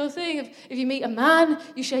traditional thing. If you meet a man,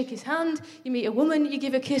 you shake his hand. You meet a woman, you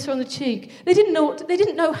give a kiss on the cheek. They didn't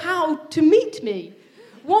know how to meet me.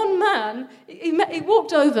 One man, he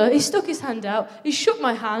walked over, he stuck his hand out, he shook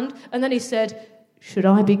my hand, and then he said, "Should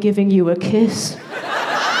I be giving you a kiss?"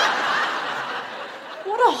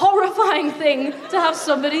 What a horrifying thing to have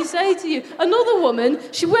somebody say to you. Another woman,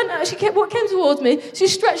 came towards me, she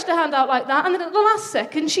stretched her hand out like that, and then at the last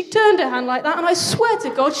second, she turned her hand like that, and I swear to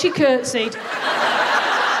God, she curtsied.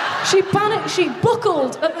 She panicked, she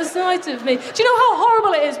buckled at the sight of me. Do you know how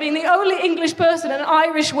horrible it is being the only English person at an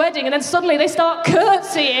Irish wedding, and then suddenly they start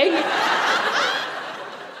curtsying? I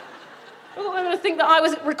thought they were going to think that I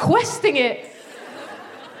was requesting it.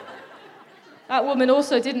 That woman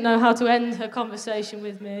also didn't know how to end her conversation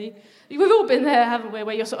with me. We've all been there, haven't we,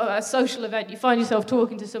 where you're sort of at a social event, you find yourself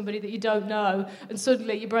talking to somebody that you don't know, and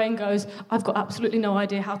suddenly your brain goes, I've got absolutely no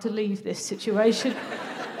idea how to leave this situation.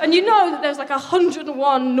 And you know that there's like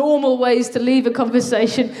 101 normal ways to leave a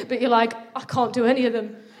conversation, but you're like, I can't do any of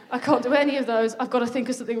them. I can't do any of those. I've got to think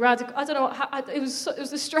of something radical. I don't know. It was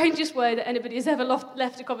the strangest way that anybody has ever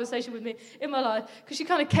left a conversation with me in my life, because she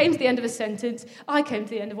kind of came to the end of a sentence. I came to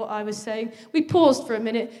the end of what I was saying. We paused for a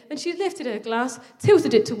minute, and she lifted her glass,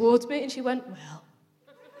 tilted it towards me, and she went, well,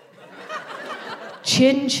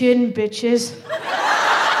 chin, chin, bitches.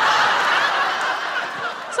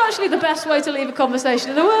 It's actually the best way to leave a conversation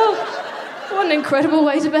in the world. What an incredible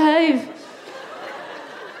way to behave.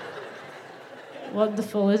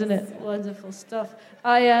 Wonderful, isn't it? Wonderful stuff.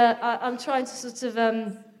 I'm trying to sort of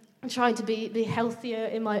I'm trying to be healthier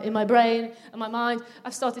in my brain and my mind.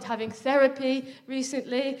 I've started having therapy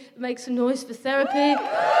recently. Make some noise for therapy.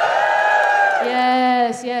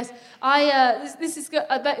 Yes. Is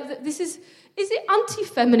it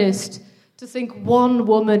anti-feminist to think one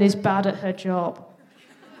woman is bad at her job?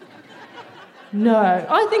 No.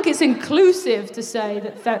 I think it's inclusive to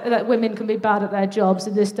say that women can be bad at their jobs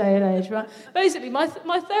in this day and age, right? Basically, my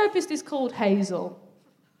therapist is called Hazel,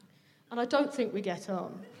 and I don't think we get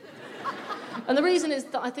on. And the reason is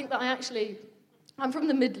that I think that I'm from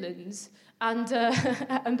the Midlands, and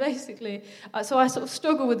basically, so I sort of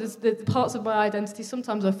struggle with the parts of my identity.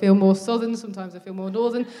 Sometimes I feel more southern, sometimes I feel more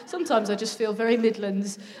northern, sometimes I just feel very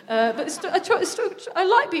Midlands. But I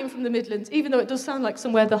like being from the Midlands, even though it does sound like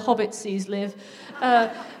somewhere the Hobbitses live.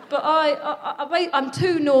 But I'm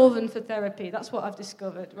too northern for therapy. That's what I've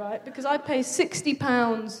discovered, right? Because I pay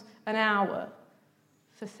 £60 an hour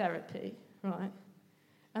for therapy, right?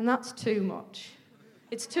 And that's too much.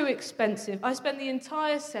 It's too expensive. I spend the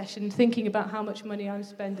entire session thinking about how much money I'm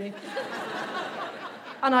spending.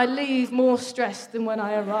 And I leave more stressed than when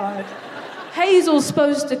I arrived. Hazel's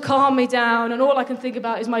supposed to calm me down, and all I can think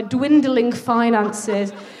about is my dwindling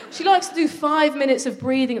finances. She likes to do 5 minutes of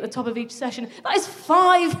breathing at the top of each session. That is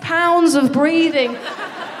 £5 of breathing.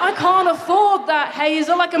 I can't afford that,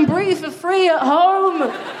 Hazel. I can breathe for free at home.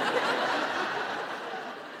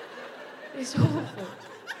 It's awful.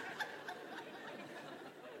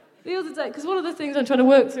 The other day, because one of the things I'm trying to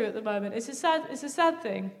work through at the moment, it's a sad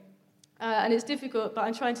thing, and it's difficult, but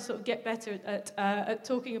I'm trying to sort of get better at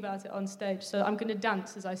talking about it on stage. So I'm going to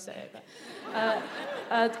dance as I say it.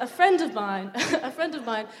 A friend of mine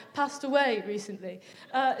passed away recently.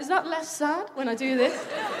 Is that less sad when I do this?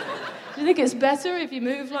 Do you think it's better if you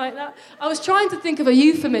move like that? I was trying to think of a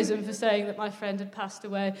euphemism for saying that my friend had passed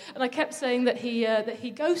away, and I kept saying that he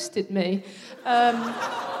ghosted me.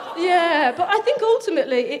 Yeah, but I think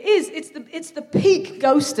ultimately it's the peak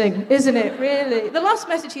ghosting, isn't it, really? The last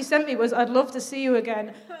message he sent me was, "I'd love to see you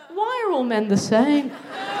again." Why are all men the same?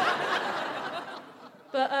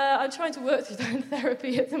 But I'm trying to work through that in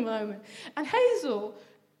therapy at the moment. And Hazel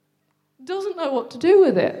doesn't know what to do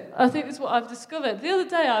with it. I think it's what I've discovered. The other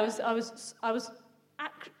day I was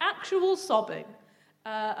actual sobbing.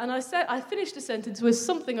 And I finished a sentence with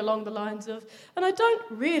something along the lines of, "And I don't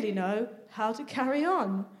really know how to carry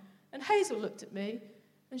on." And Hazel looked at me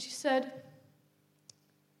and she said,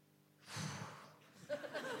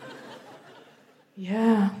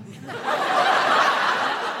 "Yeah."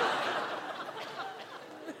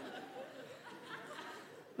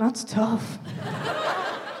 That's tough.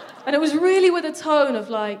 And it was really with a tone of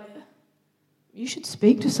like, "You should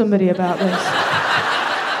speak to somebody about this.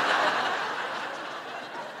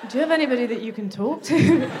 Do you have anybody that you can talk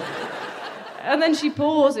to?" And then she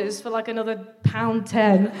pauses for like another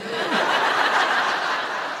 £1.10.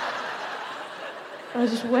 I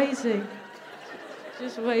was just waiting.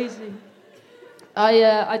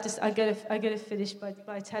 I get to finish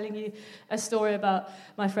by telling you a story about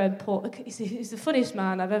my friend Paul. He's the funniest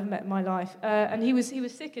man I've ever met in my life. And he was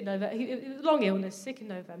sick in November. It was a long illness, sick in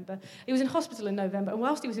November. He was in hospital in November. And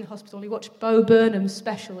whilst he was in hospital, he watched Bo Burnham's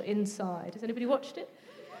special Inside. Has anybody watched it?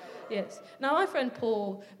 Yes. Now, my friend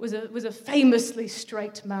Paul was a famously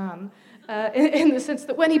straight man, in the sense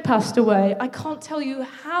that when he passed away, I can't tell you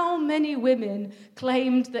how many women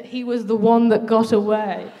claimed that he was the one that got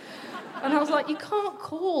away. And I was like, you can't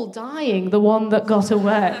call dying the one that got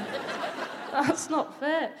away. That's not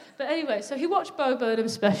fair. But anyway, so he watched Bo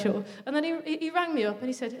Burnham's special, and then he rang me up and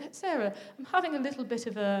he said, "Sarah, I'm having a little bit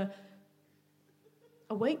of a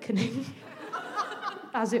awakening,"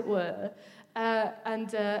 as it were.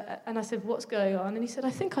 And I said, "What's going on?" And he said,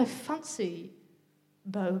 "I think I fancy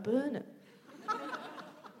Bo Burnham."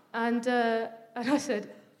 And I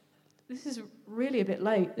said, "This is really a bit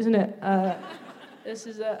late, isn't it?"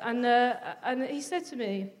 And he said to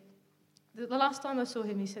me, the last time I saw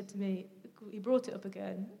him, he said to me, he brought it up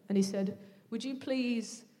again, and he said, "Would you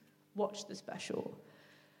please watch the special,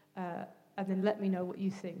 and then let me know what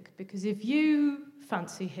you think? Because if you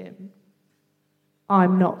fancy him,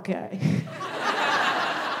 I'm not gay."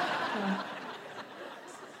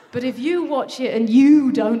 But if you watch it and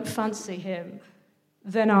you don't fancy him,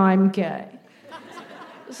 then I'm gay.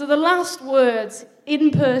 So the last words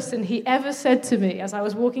in person he ever said to me as I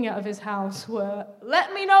was walking out of his house were,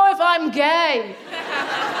 "Let me know if I'm gay."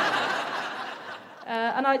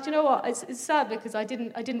 And do you know what? It's sad because I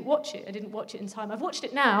didn't watch it. I didn't watch it in time. I've watched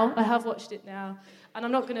it now. I have watched it now, and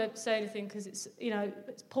I'm not going to say anything because it's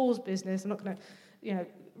Paul's business. I'm not going to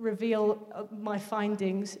reveal my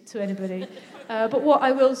findings to anybody. But what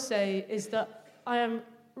I will say is that I am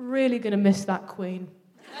really going to miss that queen.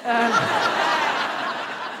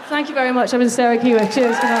 Thank you very much. I've been Sarah Keyworth.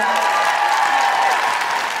 Cheers. Good night.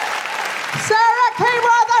 Sarah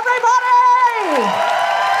Keyworth, everybody!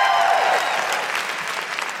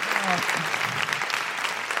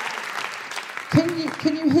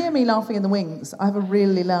 Can you hear me laughing in the wings? I have a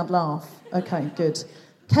really loud laugh. Okay, good.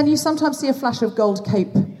 Can you sometimes see a flash of gold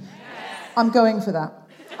cape? I'm going for that.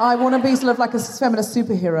 I want to be sort of like a feminist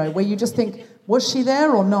superhero where you just think, was she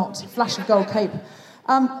there or not? Flash of gold cape.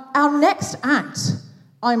 Our next act,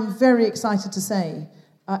 I'm very excited to say,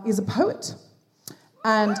 is a poet.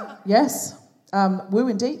 And yes, woo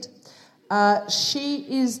indeed. She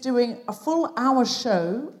is doing a full hour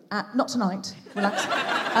show not tonight, relax,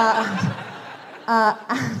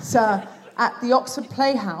 at the Oxford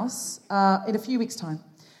Playhouse in a few weeks' time.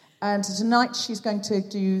 And tonight she's going to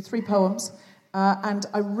do 3 poems. And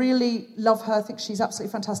I really love her. I think she's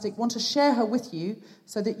absolutely fantastic. Want to share her with you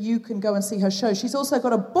so that you can go and see her show. She's also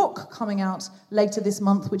got a book coming out later this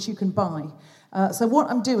month, which you can buy. So what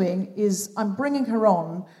I'm doing is I'm bringing her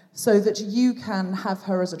on so that you can have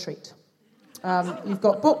her as a treat. You've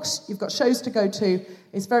got books, you've got shows to go to.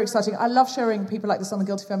 It's very exciting. I love sharing people like this on The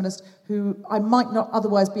Guilty Feminist who I might not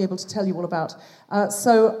otherwise be able to tell you all about.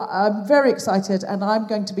 So I'm very excited, and I'm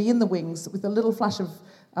going to be in the wings with a little flash of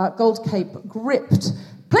gold cape gripped.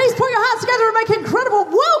 Please put your hands together and make incredible,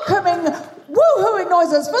 welcoming, woo-hooing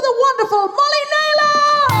noises for the wonderful Molly Naylor!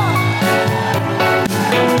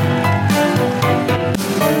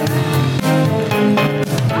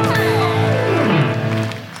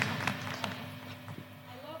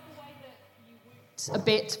 A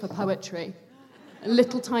bit for poetry. A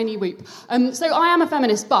little tiny whoop. So I am a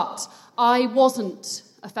feminist, but I wasn't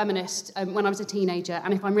a feminist when I was a teenager,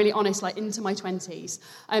 and if I'm really honest, like into my 20s.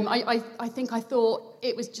 I think I thought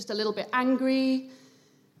it was just a little bit angry,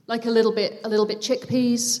 like a little bit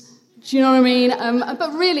chickpeas. Do you know what I mean?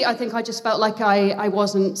 But really, I think I just felt like I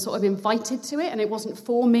wasn't sort of invited to it, and it wasn't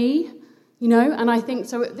for me, you know? And I think,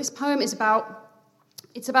 so this poem is about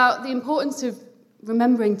the importance of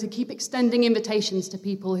remembering to keep extending invitations to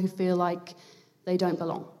people who feel like they don't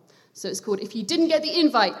belong. So it's called, If You Didn't Get the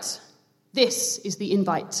Invite, This is the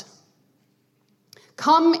Invite.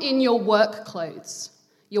 Come in your work clothes,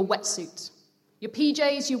 your wetsuit, your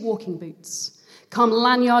PJs, your walking boots. Come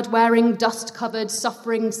lanyard-wearing, dust-covered,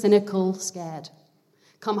 suffering, cynical, scared.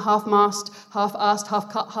 Come half-mast, half-assed,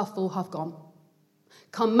 half-cut, half-full, half-gone.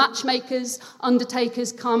 Come matchmakers,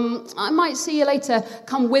 undertakers, come, I might see you later,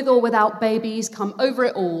 come with or without babies, come over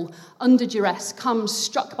it all, under duress, come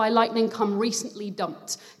struck by lightning, come recently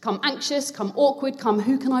dumped, come anxious, come awkward, come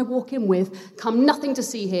who can I walk in with, come nothing to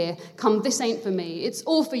see here, come this ain't for me, it's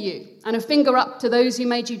all for you, and a finger up to those who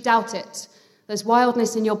made you doubt it. There's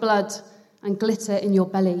wildness in your blood and glitter in your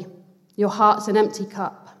belly. Your heart's an empty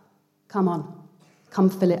cup. Come on, come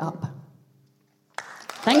fill it up.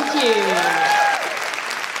 Thank you.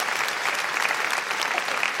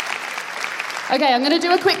 Okay, I'm going to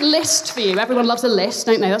do a quick list for you. Everyone loves a list,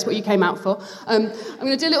 don't they? That's what you came out for. I'm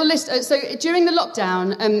going to do a little list. So during the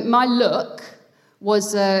lockdown, my look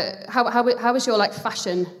was... how was your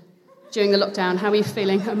fashion during the lockdown? How are you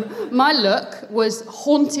feeling? My look was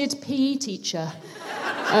haunted PE teacher.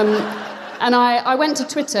 And I went to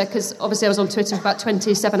Twitter, because obviously I was on Twitter for about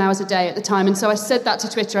 27 hours a day at the time, and so I said that to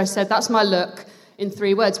Twitter. I said, that's my look. In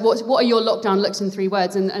 3 words. What are your lockdown looks in 3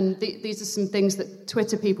 words? And these are some things that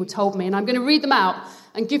Twitter people told me. And I'm going to read them out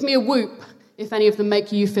and give me a whoop if any of them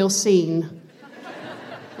make you feel seen.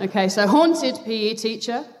 Okay, so haunted PE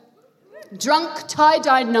teacher. Drunk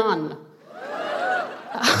tie-dye nun.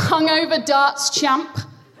 Hungover darts champ.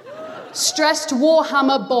 Stressed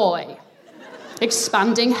Warhammer boy.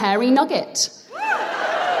 Expanding hairy nugget.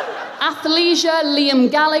 Athleisure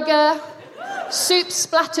Liam Gallagher.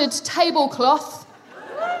 Soup-splattered tablecloth.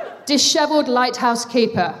 Dishevelled lighthouse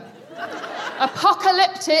keeper.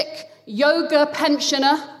 Apocalyptic yoga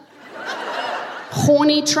pensioner.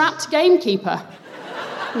 Horny trapped gamekeeper.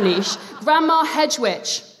 Niche. Grandma hedge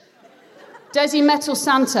witch. Desi metal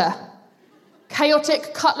Santa.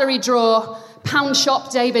 Chaotic cutlery drawer. Pound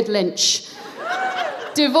shop David Lynch.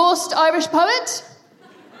 Divorced Irish poet.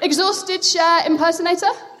 Exhausted Cher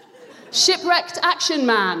impersonator. Shipwrecked action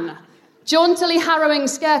man. Jauntily harrowing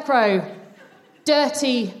scarecrow.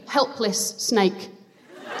 Dirty, helpless snake.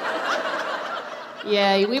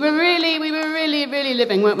 Yeah, we were really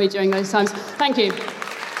living, weren't we, during those times? Thank you.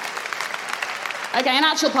 Okay, an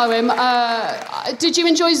actual poem. Did you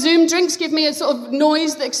enjoy Zoom drinks? Give me a sort of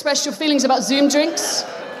noise that expressed your feelings about Zoom drinks.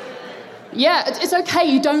 Yeah, it's okay.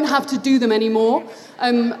 You don't have to do them anymore.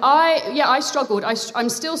 I struggled. I'm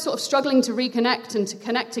still sort of struggling to reconnect and to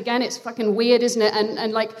connect again. It's fucking weird, isn't it?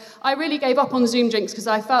 And like, I really gave up on Zoom drinks because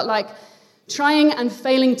I felt like trying and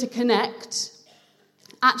failing to connect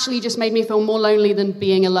actually just made me feel more lonely than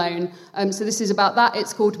being alone. So this is about that.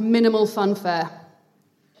 It's called Minimal Funfair.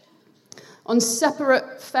 On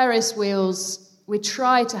separate Ferris wheels, we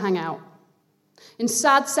try to hang out. In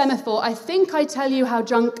sad semaphore, I think I tell you how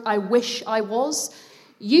drunk I wish I was.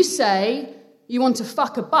 You say you want to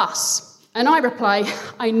fuck a bus. And I reply,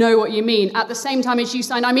 I know what you mean. At the same time as you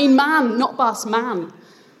sign, I mean man, not bus, man.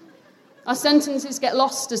 Our sentences get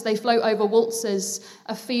lost as they float over waltzes,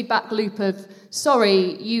 a feedback loop of,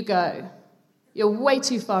 sorry, you go. You're way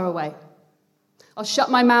too far away. I'll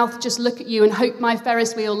shut my mouth, just look at you and hope my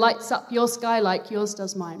Ferris wheel lights up your sky like yours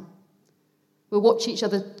does mine. We'll watch each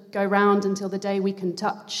other go round until the day we can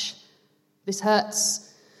touch. This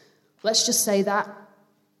hurts. Let's just say that.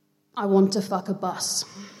 I want to fuck a bus.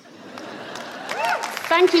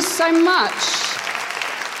 Thank you so much.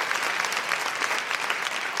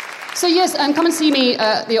 So yes, come and see me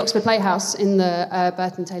at the Oxford Playhouse in the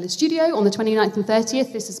Burton Taylor studio on the 29th and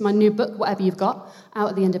 30th. This is my new book, Whatever You've Got, out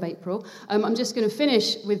at the end of April. I'm just going to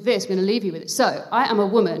finish with this. I'm going to leave you with it. So, I am a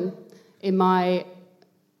woman in my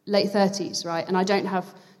late 30s, right? And I don't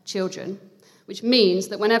have children, which means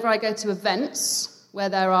that whenever I go to events where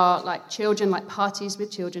there are like children, like parties with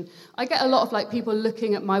children, I get a lot of like people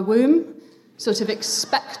looking at my womb, sort of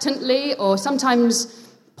expectantly, or sometimes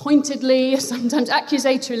pointedly, sometimes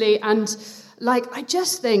accusatorily, and like I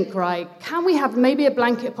just think, right, can we have maybe a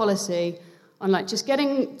blanket policy on like just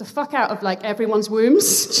getting the fuck out of like everyone's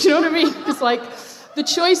wombs? Do you know what I mean? It's like the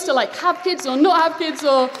choice to like have kids or not have kids,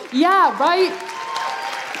 or yeah, right?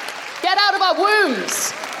 Get out of our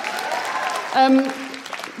wombs.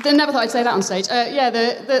 They never thought I'd say that on stage.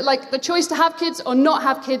 The choice to have kids or not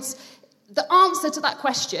have kids. The answer to that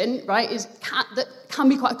question, right, that can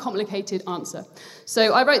be quite a complicated answer.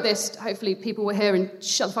 So I wrote this. Hopefully, people will hear and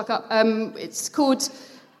shut the fuck up. It's called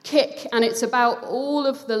Kick, and it's about all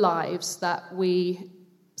of the lives that we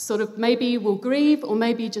sort of maybe will grieve, or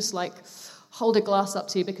maybe just like hold a glass up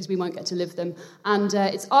to because we won't get to live them. And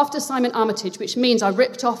it's after Simon Armitage, which means I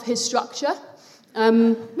ripped off his structure,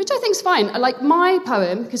 which I think is fine. I like my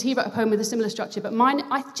poem, because he wrote a poem with a similar structure, but mine,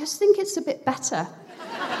 I just think it's a bit better.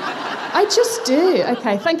 I just do.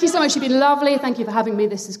 Okay, thank you so much. You've been lovely. Thank you for having me.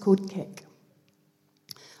 This is called Kick.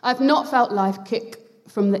 I've not felt life kick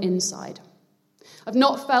from the inside. I've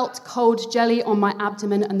not felt cold jelly on my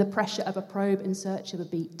abdomen and the pressure of a probe in search of a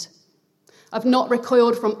beat. I've not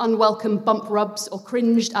recoiled from unwelcome bump rubs or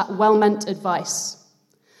cringed at well-meant advice.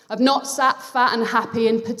 I've not sat fat and happy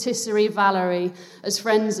in patisserie Valerie as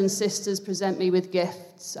friends and sisters present me with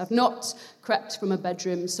gifts. I've not crept from a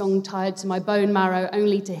bedroom, song-tired to my bone marrow,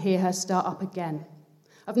 only to hear her start up again.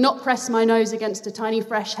 I've not pressed my nose against a tiny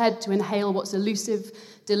fresh head to inhale what's elusive,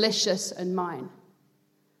 delicious, and mine.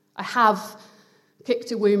 I have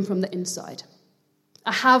kicked a womb from the inside.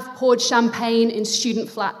 I have poured champagne in student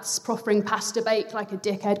flats, proffering pasta bake like a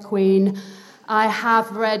dickhead queen. I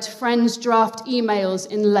have read friends' draft emails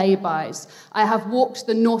in laybys. I have walked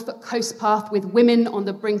the Norfolk coast path with women on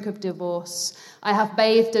the brink of divorce. I have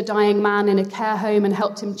bathed a dying man in a care home and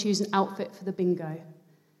helped him choose an outfit for the bingo.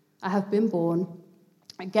 I have been born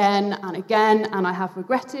again and again, and I have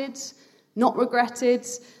regretted, not regretted,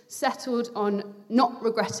 settled on not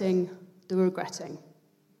regretting the regretting.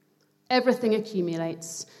 Everything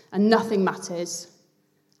accumulates, and nothing matters,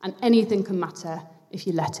 and anything can matter if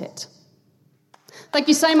you let it. Thank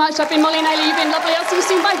you so much. I've been Molly Naylor. You've been lovely. I'll see you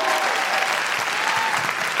soon. Bye.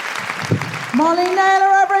 Molly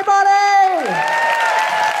Naylor, everybody!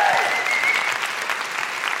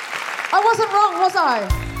 I wasn't wrong, was I?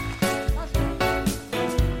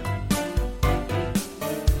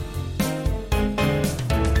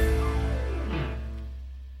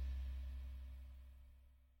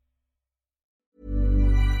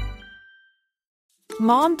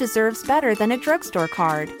 Mom deserves better than a drugstore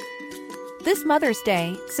card. This Mother's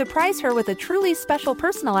Day, surprise her with a truly special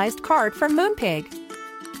personalized card from Moonpig.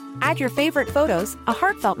 Add your favorite photos, a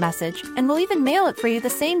heartfelt message, and we'll even mail it for you the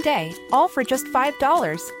same day, all for just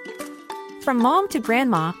 $5. From mom to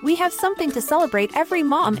grandma, we have something to celebrate every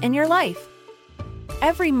mom in your life.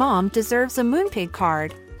 Every mom deserves a Moonpig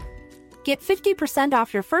card. Get 50%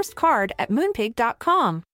 off your first card at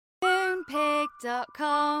moonpig.com.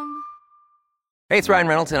 Moonpig.com. Hey, it's Ryan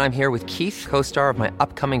Reynolds, and I'm here with Keith, co-star of my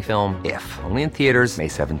upcoming film, If, only in theaters May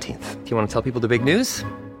 17th. Do you want to tell people the big news?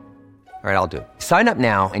 All right, I'll do it. Sign up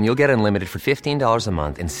now and you'll get unlimited for $15 a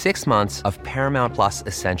month and 6 months of Paramount Plus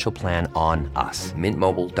Essential Plan on us.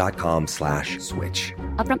 mintmobile.com/switch.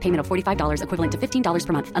 Upfront payment of $45 equivalent to $15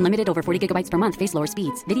 per month. Unlimited over 40 gigabytes per month. Face lower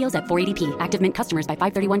speeds. Videos at 480p. Active Mint customers by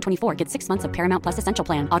 531.24 get 6 months of Paramount Plus Essential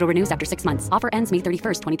Plan. Auto renews after 6 months. Offer ends May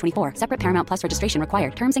 31st, 2024. Separate Paramount Plus registration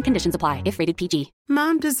required. Terms and conditions apply if rated PG.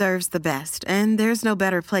 Mom deserves the best, and there's no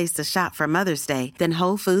better place to shop for Mother's Day than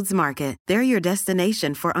Whole Foods Market. They're your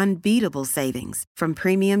destination for unbeatable savings, from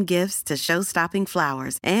premium gifts to show-stopping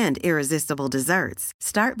flowers and irresistible desserts.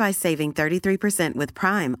 Start by saving 33% with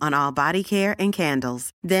Prime on all body care and candles.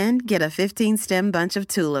 Then get a 15-stem bunch of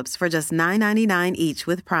tulips for just $9.99 each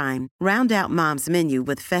with Prime. Round out Mom's menu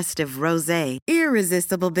with festive rosé,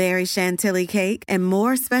 irresistible berry chantilly cake, and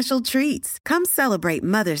more special treats. Come celebrate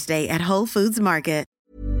Mother's Day at Whole Foods Market.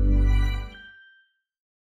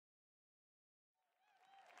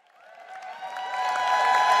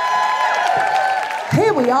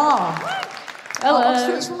 Here we are. Hello.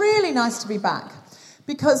 Oxford, it's really nice to be back.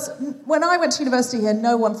 Because when I went to university here,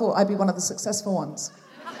 no one thought I'd be one of the successful ones.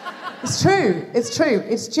 It's true.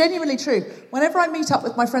 It's genuinely true. Whenever I meet up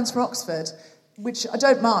with my friends from Oxford, which I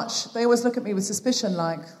don't much, they always look at me with suspicion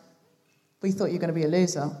like, we thought you were going to be a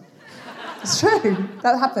loser. It's true.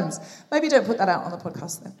 That happens. Maybe don't put that out on the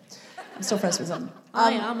podcast then. I'm still friends with them.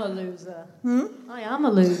 I am a loser. I am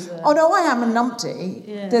a loser. Oh, no, I am a numpty.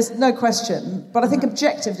 Yeah. There's no question. But I think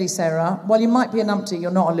objectively, Sarah, while you might be a numpty,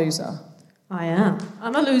 you're not a loser. I am.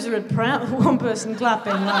 I'm a loser and proud. One person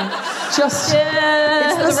clapping, like... Just...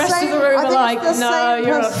 Yeah, it's the rest of the room are like, no,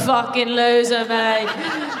 you're a fucking loser, mate.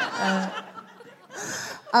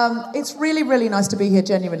 It's really, really nice to be here,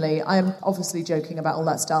 genuinely. I am obviously joking about all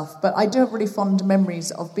that stuff, but I do have really fond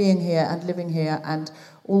memories of being here and living here and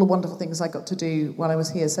all the wonderful things I got to do while I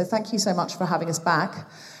was here. So thank you so much for having us back.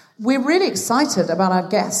 We're really excited about our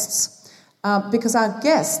guests because our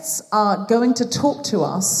guests are going to talk to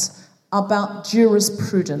us about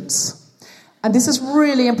jurisprudence. And this is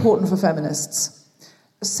really important for feminists.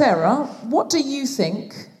 Sarah, what do you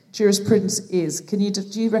think jurisprudence is? Do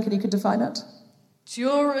you reckon you could define it?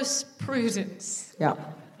 Jurisprudence. Yeah.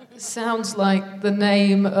 Sounds like the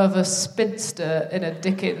name of a spinster in a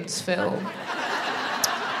Dickens film.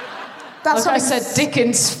 That's like I said,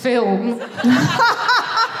 Dickens film.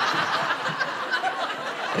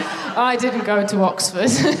 I didn't go to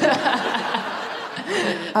Oxford.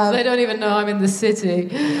 They don't even know I'm in the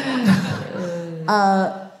city.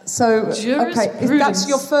 Okay, if that's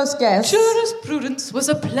your first guess. Jurisprudence was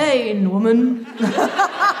a plain woman.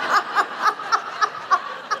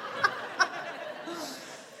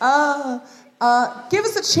 Give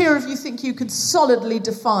us a cheer if you think you could solidly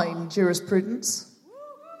define jurisprudence.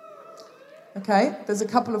 Okay, there's a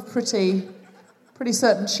couple of pretty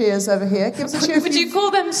certain cheers over here. Give us a cheer if Would you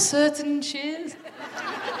call them certain cheers?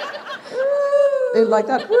 Like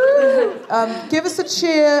that. Give us a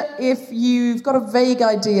cheer if you've got a vague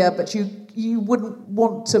idea, but you wouldn't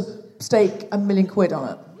want to stake £1 million on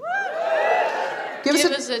it. Give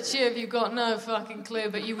us a cheer if you've got no fucking clue,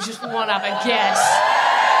 but you just want to have a guess.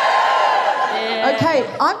 Yeah. Okay,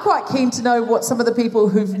 I'm quite keen to know what some of the people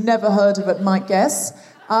who've never heard of it might guess.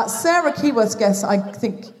 Sarah Keyworth's guess, I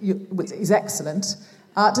think, is excellent.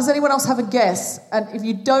 Does anyone else have a guess? And if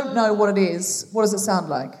you don't know what it is, what does it sound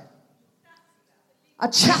like? A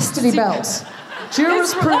chastity belt.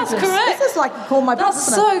 Jurisprudence. That's correct. This is like Call My Bluff, That's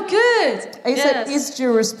isn't so good. Is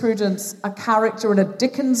jurisprudence a character in a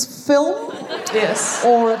Dickens film? Yes.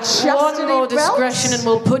 Or a chastity belt? One more discretion and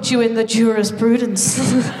we'll put you in the jurisprudence.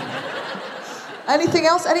 Anything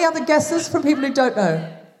else? Any other guesses from people who don't know?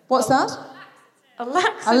 What's that? A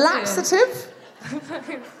laxative. A laxative?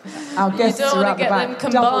 Our guests are out the back,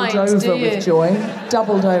 doubled over with joy.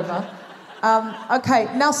 Doubled over. Okay,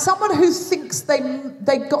 now someone who thinks they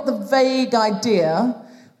got the vague idea,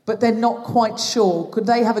 but they're not quite sure, could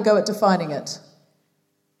they have a go at defining it?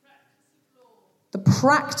 The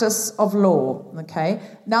practice of law, okay?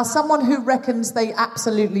 Now someone who reckons they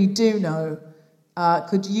absolutely do know,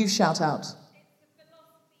 could you shout out?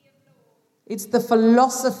 It's the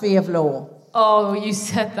philosophy of law. Oh, you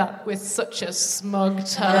said that with such a smug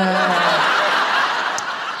tone.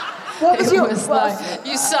 What was your... like,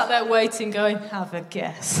 you sat there waiting, going, have a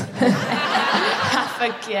guess. Have a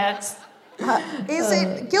guess. Is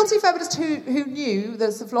it guilty feminist who knew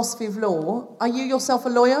there's the philosophy of law? Are you yourself a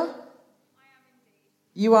lawyer? I am indeed.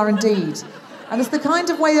 You are indeed. And it's the kind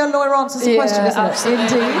of way a lawyer answers a question, isn't absolutely.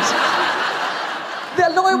 it? Indeed. The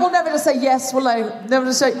lawyer will never just say yes, will they? Never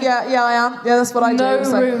just say, yeah, I am. Yeah, that's what I do. No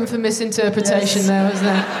room for misinterpretation there, was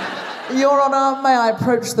there? Your Honour, may I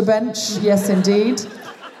approach the bench? Yes, indeed.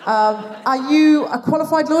 Are you a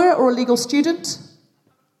qualified lawyer or a legal student?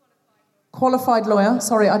 Qualified lawyer.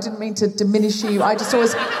 Sorry, I didn't mean to diminish you. I just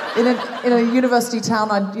always, in a university town,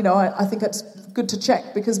 I think it's good to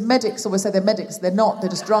check, because medics always say they're medics. They're not. They're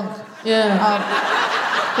just drunk.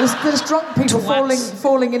 Yeah. There's drunk people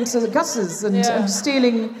falling into gutters and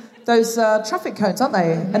stealing those traffic cones, aren't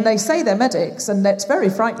they? And they say they're medics, and that's very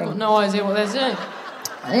frightening. I've no idea what they're doing.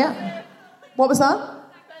 Yeah. What was that?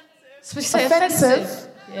 Offensive.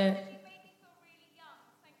 Yeah.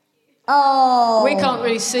 Oh. We can't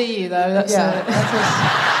really see you though. That's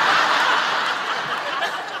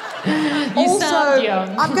You sound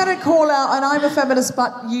young. I'm going to call out, and I'm a feminist,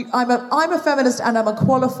 but I'm a feminist, and I'm a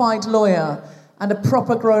qualified lawyer and a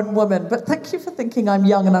proper grown woman. But thank you for thinking I'm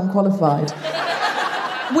young and unqualified.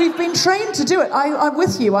 We've been trained to do it. I'm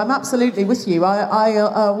with you. I'm absolutely with you.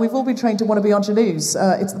 We've all been trained to want to be ingenues.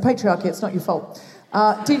 It's the patriarchy. It's not your fault.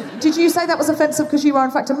 Did you say that was offensive because you are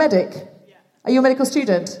in fact a medic? Yeah. Are you a medical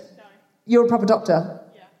student? No. You're a proper doctor?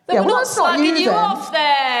 Yeah. Yeah, we're not slagging you off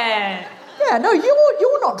there. Yeah, no,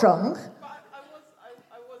 you're not drunk. But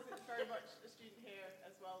I wasn't very much a student here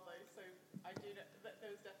as well, though, so I do know that there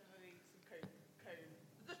was definitely some cone.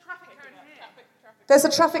 There's a traffic cone here. There's a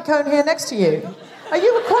traffic cone here next to you. Are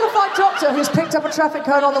you a qualified doctor who's picked up a traffic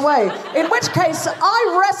cone on the way? In which case,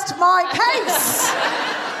 I rest my case.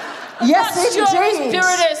 Yes, that's indeed.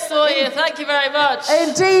 Jurisprudence for you. Thank you very much.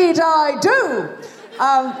 Indeed, I do.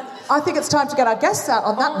 I think it's time to get our guests out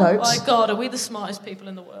on that note. Oh my God, are we the smartest people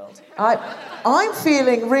in the world? I'm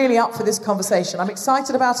feeling really up for this conversation. I'm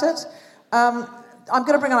excited about it. I'm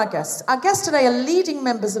going to bring on our guests. Our guests today are leading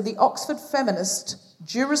members of the Oxford Feminist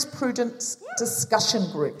Jurisprudence Discussion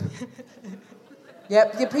Group.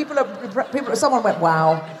 Yep, people. Someone went,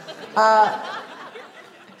 wow.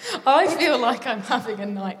 I feel like I'm having a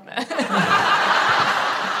nightmare.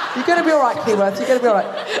 You're going to be all right, Keyworth. You're going to be all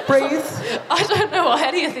right. Breathe. I don't know what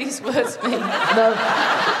any of these words mean. No,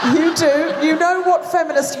 you do. You know what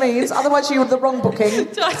feminist means, otherwise you were the wrong booking.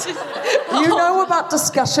 You know about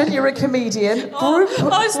discussion. You're a comedian.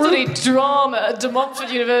 I studied drama at De Montfort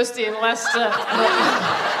University in Leicester.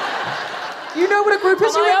 You know what a group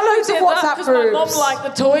is? You have loads of WhatsApp groups. My mum liked the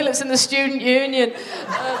toilets in the student union.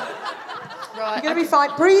 Right, you're going to be fine.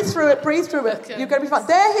 Breathe through it. Okay. You're going to be fine.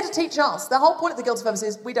 They're here to teach us. The whole point of the Guild of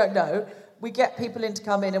Feminists is we don't know. We get people in to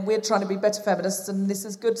come in, and we're trying to be better feminists, and this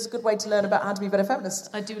is good. It's a good way to learn about how to be better feminists.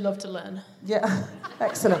 I do love to learn. Yeah,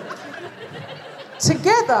 excellent.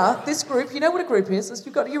 Together, this group, you know what a group is?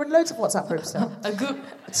 You're in loads of WhatsApp groups now. A group.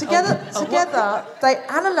 Together, they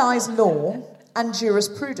analyse law and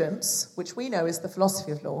jurisprudence, which we know is the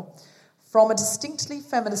philosophy of law, from a distinctly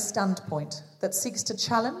feminist standpoint that seeks to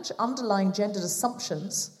challenge underlying gendered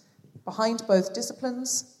assumptions behind both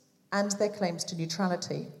disciplines and their claims to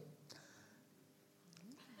neutrality.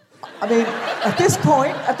 I mean, at this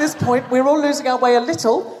point, we're all losing our way a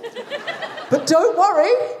little. But don't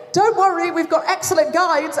worry, we've got excellent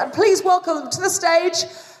guides, and please welcome to the stage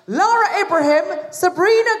Lara Ibrahim,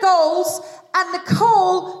 Sabrina Goals, and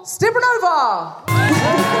Nicole Stibranova.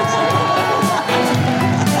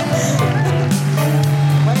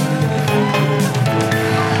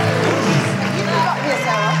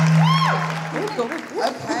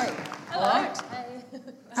 Okay. All right.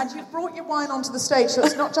 And you've brought your wine onto the stage, so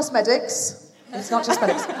it's not just medics.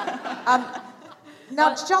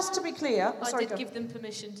 Now, just to be clear... I did give them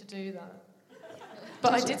permission to do that.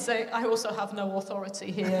 But I did say I also have no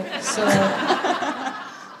authority here, so...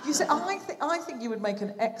 You say, I think you would make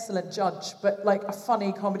an excellent judge, but like a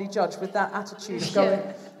funny comedy judge with that attitude of going...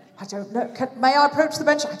 Yeah. I don't know. May I approach the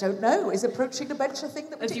bench? I don't know. Is approaching the bench a thing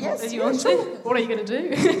that we do? Yes, sure. What are you going to do?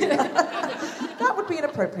 That would be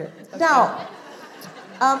inappropriate. Okay. Now,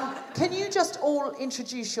 can you just all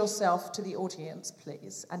introduce yourself to the audience,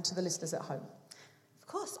 please, and to the listeners at home? Of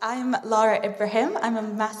course. I'm Lara Ibrahim. I'm a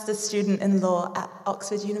master's student in law at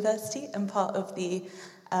Oxford University and part of the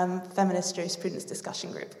Feminist Jurisprudence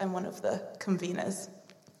Discussion Group. I'm one of the conveners.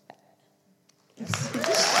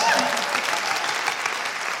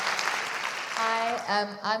 Hi,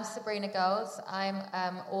 I'm Sabrina Goals. I'm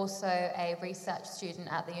also a research student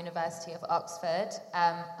at the University of Oxford.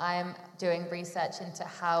 I'm doing research into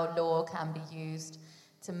how law can be used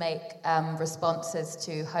to make responses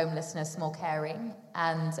to homelessness more caring,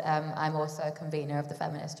 and I'm also a convener of the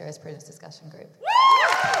Feminist Jurisprudence Discussion Group.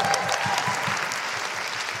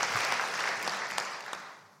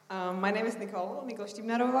 My name is Nicole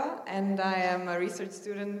Stibranova, and I am a research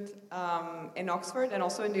student in Oxford and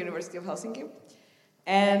also in the University of Helsinki.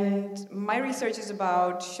 And my research is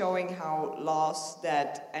about showing how laws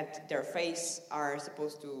that at their face are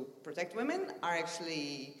supposed to protect women are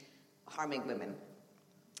actually harming women.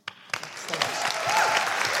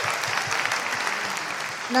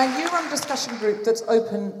 Now, you run a discussion group that's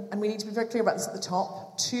open, and we need to be very clear about this at the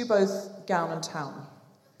top, to both Gown and Town.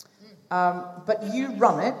 But you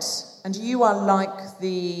run it, and you are like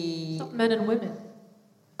the... Not men and women.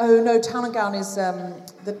 Oh, no, Town and Gown is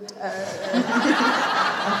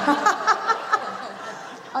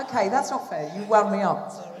Okay, that's not fair. You wound me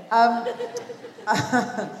up.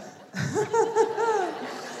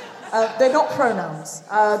 They're not pronouns,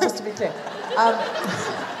 just to be clear.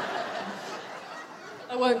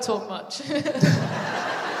 I won't talk much.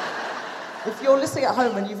 If you're listening at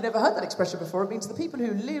home and you've never heard that expression before, it means the people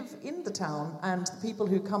who live in the town and the people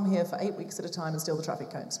who come here for 8 weeks at a time and steal the traffic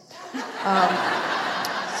cones.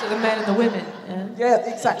 So the men and the women, yeah?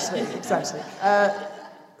 Yeah, exactly.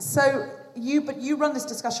 But you run this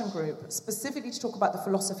discussion group specifically to talk about the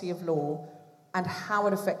philosophy of law and how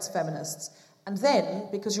it affects feminists. And then,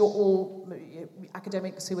 because you're all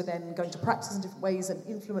academics who are then going to practice in different ways and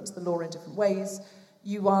influence the law in different ways,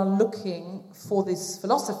 you are looking for this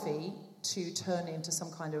philosophy to turn into some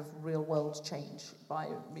kind of real-world change.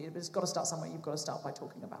 It's got to start somewhere. You've got to start by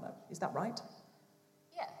talking about it. Is that right?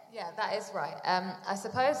 Yeah, that is right. I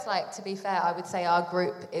suppose, to be fair, I would say our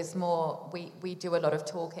group is more, we do a lot of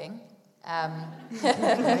talking. Nothing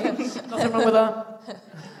wrong with that.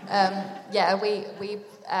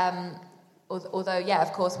 Although,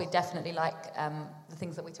 of course, we definitely like the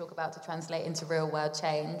things that we talk about to translate into real-world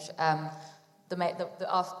change.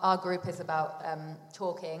 Our group is about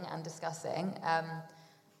talking and discussing,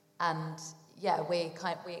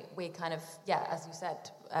 we kind of, as you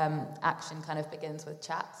said, action kind of begins with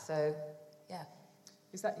chat. So, yeah.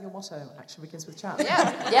 Is that your motto? Action begins with chat.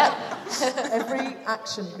 Yeah. Every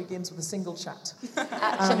action begins with a single chat.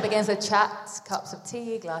 Action begins with chats, cups of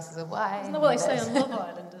tea, glasses of wine. Isn't that what they say on Love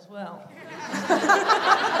Island as well?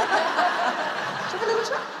 Should we have a little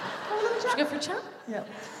chat? Should we go for a chat? Yeah.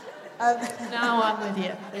 Now I'm with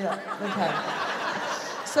you. Yeah, okay.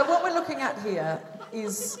 So what we're looking at here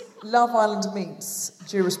is Love Island meets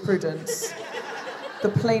Jurisprudence, the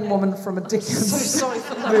plain woman from a Dickens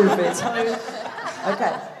movie.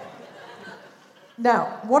 Okay.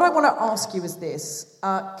 Now, what I want to ask you is this.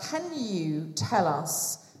 Can you tell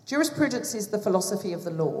us, jurisprudence is the philosophy of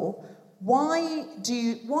the law. Why do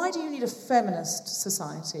you need a feminist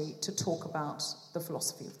society to talk about the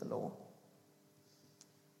philosophy of the law?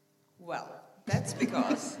 Well, that's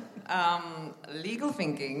because legal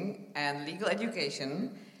thinking and legal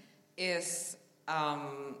education is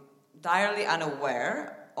direly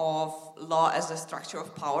unaware of law as a structure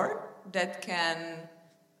of power that can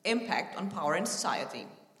impact on power in society.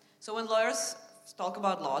 So when lawyers talk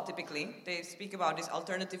about law, typically, they speak about this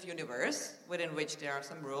alternative universe within which there are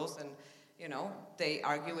some rules and, they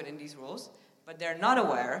argue within these rules, but they're not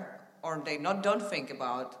aware or don't think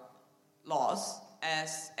about laws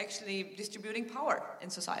as actually distributing power in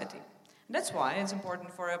society. And that's why it's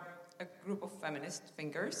important for a group of feminist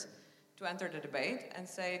thinkers to enter the debate and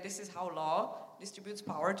say this is how law distributes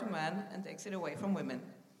power to men and takes it away from women.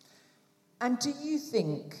 And do you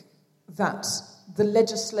think that the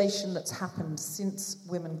legislation that's happened since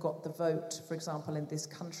women got the vote, for example, in this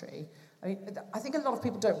country, I think a lot of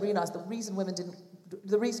people don't realise the reason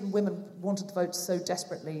women wanted the vote so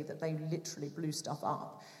desperately that they literally blew stuff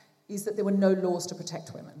up is that there were no laws to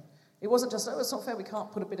protect women. It wasn't just, it's not fair, we can't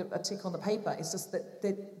put a tick on the paper. It's just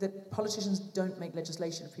that politicians don't make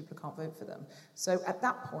legislation if people can't vote for them. So at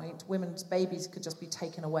that point, women's babies could just be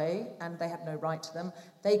taken away and they had no right to them.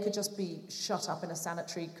 They could just be shut up in a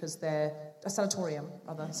sanatorium,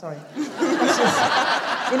 sorry.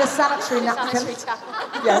 In a sanitary napkin.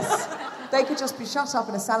 Yes. They could just be shut up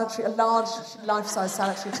in a large life-size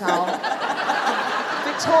sanitary towel.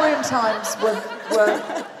 Victorian times were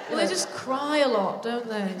well, they just cry a lot, don't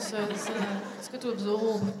they? So it's good to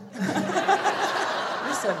absorb.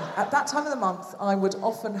 Listen, at that time of the month, I would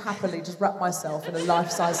often happily just wrap myself in a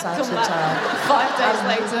life-size sanitary towel. 5 days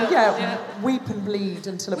later. Yeah, weep and bleed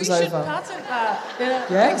until it was over. We should patent that. Yeah,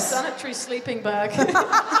 yes. Big sanitary sleeping bag.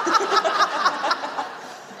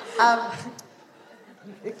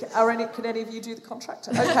 Can any of you do the contract?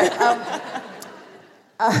 Okay.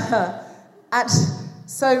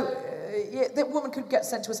 The woman could get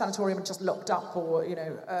sent to a sanatorium and just locked up, or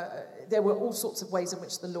there were all sorts of ways in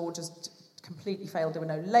which the law just completely failed. There were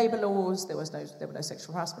no labour laws. There were no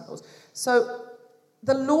sexual harassment laws. So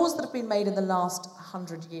the laws that have been made in the last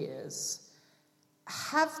 100 years,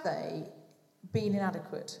 have they been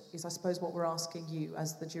inadequate? Is I suppose what we're asking you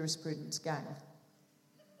as the jurisprudence gang.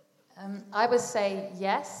 I would say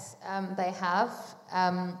yes, they have.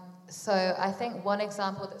 So I think one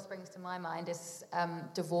example that springs to my mind is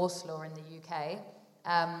divorce law in the UK.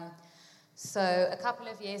 So a couple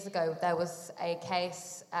of years ago, there was a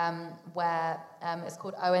case where it's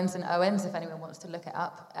called Owens and Owens, if anyone wants to look it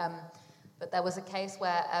up. But there was a case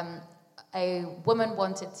where a woman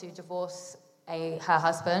wanted to divorce her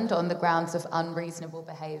husband on the grounds of unreasonable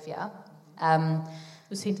behaviour.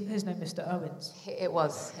 Was his name Mr. Owens? It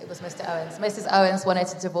was Mr. Owens. Mrs. Owens wanted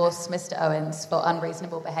to divorce Mr. Owens for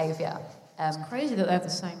unreasonable behaviour. It's crazy that they have the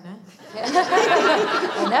same name.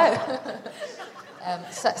 I know.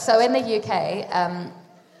 So in the UK,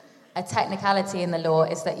 a technicality in the law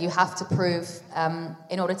is that you have to prove,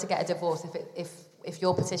 in order to get a divorce, if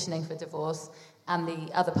you're petitioning for divorce and the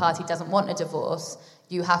other party doesn't want a divorce,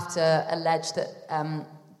 you have to allege that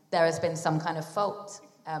there has been some kind of fault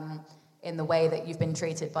in the way that you've been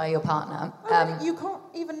treated by your partner. You can't,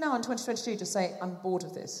 even now in 2022, just say, I'm bored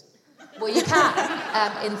of this. Well, you can,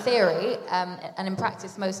 in theory, and in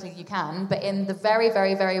practice mostly you can, but in the very,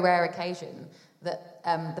 very, very rare occasion that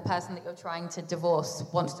the person that you're trying to divorce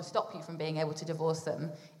wants to stop you from being able to divorce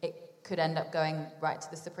them, it could end up going right to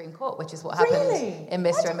the Supreme Court, which is what happened in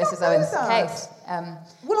Mr. and Mrs. Owens' case.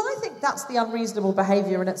 Well, I think that's the unreasonable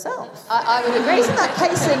behaviour in itself. I would agree. Isn't that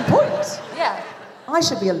case in point? Yeah. I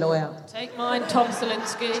should be a lawyer. Take mine, Tom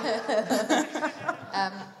Selinsky.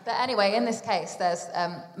 But anyway, in this case, there's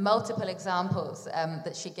multiple examples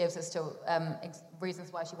that she gives as to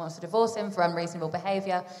reasons why she wants to divorce him for unreasonable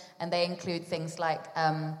behaviour, and they include things like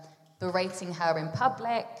berating her in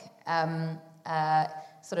public,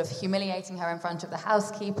 sort of humiliating her in front of the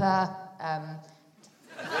housekeeper.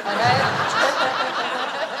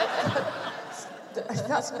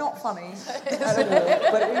 That's not funny at all,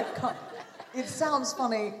 but it sounds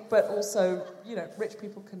funny, but also, rich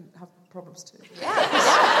people can have problems too. Yeah,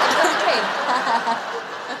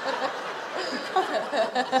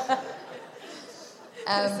 exactly.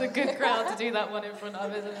 It's a good crowd to do that one in front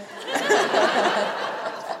of, isn't it?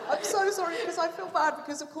 I'm so sorry, because I feel bad,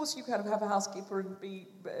 because of course you kind of have a housekeeper and be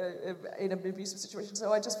in an abusive situation,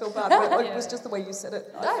 so I just feel bad, but it was just the way you said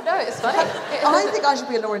it. No, it's funny. I think I should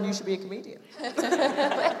be a lawyer and you should be a comedian.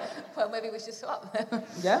 Well, maybe we should swap.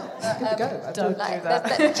 Yeah, here we go. Don't do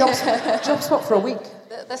that. Job swap for a week.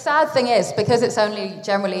 The sad thing is, because it's only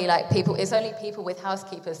generally it's only people with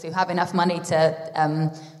housekeepers who have enough money to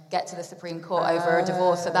get to the Supreme Court over a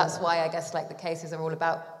divorce. So that's why I guess the cases are all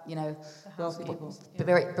about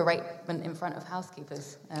beratement in front of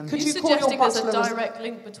housekeepers. Could you suggesting there's a direct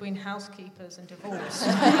link between housekeepers and divorce?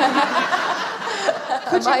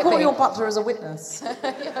 Could you call your butler as a witness?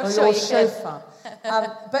 Yeah, or sure your you chauffeur?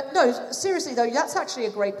 But no, seriously though, that's actually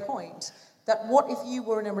a great point. That what if you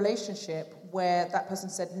were in a relationship where that person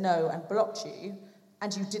said no and blocked you,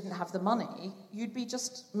 and you didn't have the money, you'd be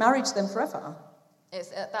just married to them forever.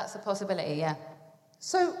 That's a possibility, yeah.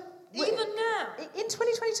 So even now, in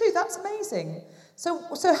 2022, that's amazing. So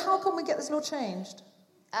how can we get this law changed?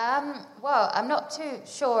 Well, I'm not too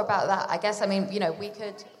sure about that. I guess we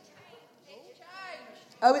could.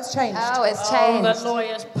 Oh, it's changed. Oh, it's changed. Oh, the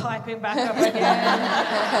lawyer's piping back up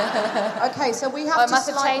again. Okay, so we have to must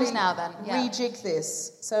have slightly changed now then. Yeah. rejig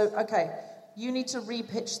this. So, okay, you need to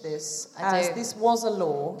repitch this I do. This was a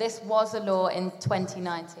law. This was a law in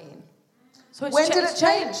 2019. So when did it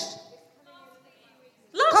change?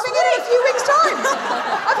 Coming in a few weeks' time.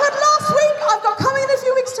 I've heard last week. I've got coming in a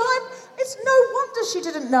few weeks' time. It's no wonder she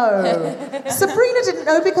didn't know. Sabrina didn't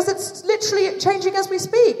know because it's literally changing as we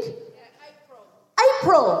speak.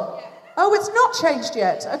 April. Oh, it's not changed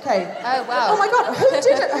yet. Okay. Oh, wow. Oh, my God. Who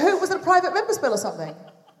did it? Who was it, a private member's bill or something?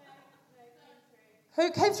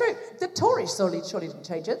 Who came through? The Tories surely didn't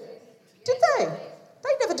change it. Did they?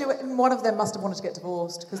 They never do it, and one of them must have wanted to get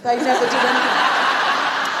divorced, because they never did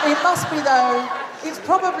anything. It must be, though. It's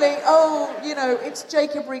probably, it's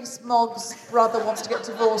Jacob Rees-Mogg's brother wants to get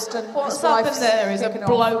divorced, and what's his wife's happened there is a kicking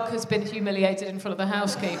bloke off. has been humiliated in front of the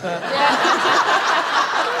housekeeper.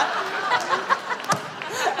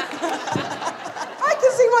 I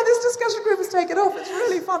can see why this discussion group has taken off. It's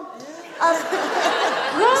really fun.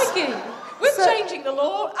 Crikey! We're changing the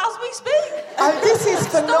law as we speak. This is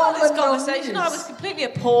phenomenal. Start this conversation, I was completely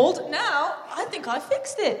appalled. Now, I think I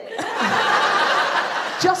fixed it.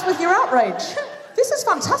 Just with your outrage. This is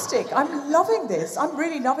fantastic. I'm loving this. I'm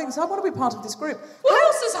really loving this. I want to be part of this group. What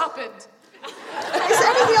else has happened? Is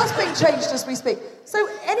anything else being changed as we speak? So,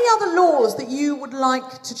 any other laws that you would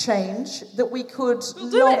like to change that we could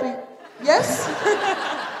lobby? It. Yes?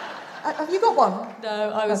 Have you got one? No,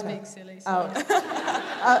 I was being silly. Sorry.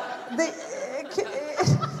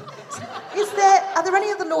 Are there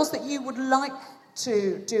any other laws that you would like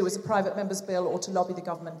to do as a private member's bill or to lobby the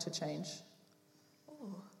government to change?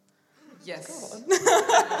 Yes.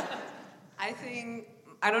 I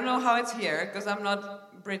don't know how it's here, because I'm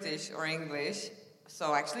not British or English,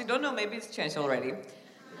 so actually don't know, maybe it's changed already.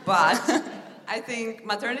 But I think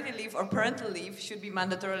maternity leave or parental leave should be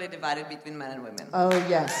mandatorily divided between men and women. Oh,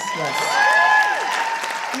 yes.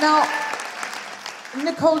 Now,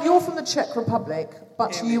 Nicole, you're from the Czech Republic,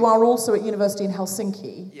 but you are also at university in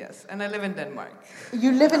Helsinki. Yes, and I live in Denmark.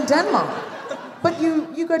 You live in Denmark, but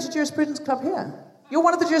you go to Jurisprudence Club here. You're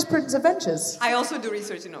one of the Jurisprudence Adventures. I also do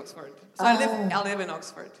research in Oxford. So I live in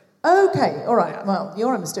Oxford. Okay, all right. Yeah. Well,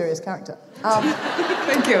 you're a mysterious character.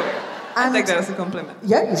 Thank you. I take that as a compliment.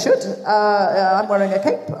 Yeah, you should. I'm wearing a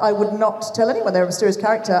cape. I would not tell anyone they're a mysterious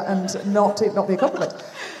character and not be a compliment.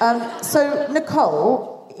 So,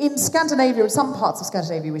 Nicole, in Scandinavia, in some parts of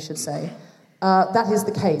Scandinavia, we should say, that is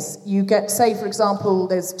the case. You get, say, for example,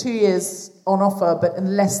 there's 2 years on offer, but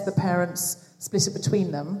unless the parents split it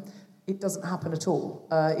between them, it doesn't happen at all.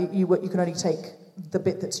 You can only take the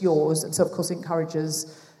bit that's yours, and so, of course, it encourages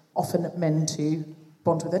often men to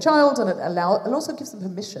bond with their child and also gives them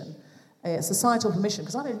permission. Societal permission,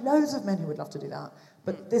 because I know loads of men who would love to do that,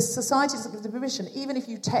 but this society doesn't give the permission. Even if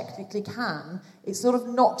you technically can, it's sort of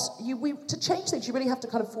not... to change things, you really have to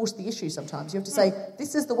kind of force the issue sometimes. You have to say,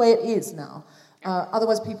 this is the way it is now.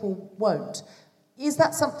 Otherwise people won't. Is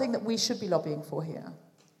that something that we should be lobbying for here?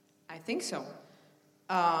 I think so.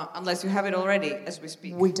 Unless you have it already, as we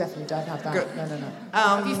speak. We definitely don't have that. Good. No.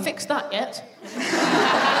 Have you fixed that yet?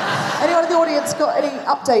 Anyone in the audience got any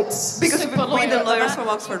updates? Because we, the lawyers from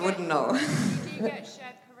Oxford, wouldn't know. Do you get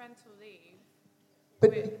shared parental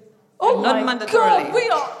leave? Not mandatorily.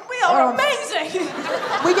 God, we are amazing!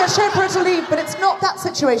 We get shared parental leave, but it's not that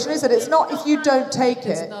situation, is it? It's not if you don't take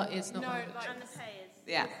it. It's not. No, like unpaid.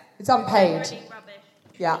 Yeah. It's unpaid. Really rubbish.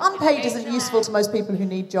 Yeah, unpaid isn't useful to most people who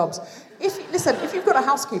need jobs. If you've got a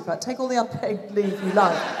housekeeper, take all the unpaid leave you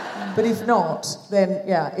like. But if not, then,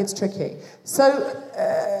 yeah, it's tricky. So,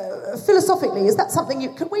 philosophically, is that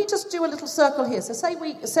something could we just do a little circle here? So say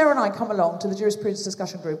Sarah and I come along to the Jurisprudence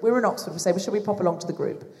discussion group. We're in Oxford, we say, well, should we pop along to the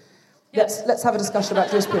group? Yes. Let's have a discussion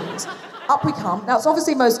about jurisprudence. Up we come. Now, it's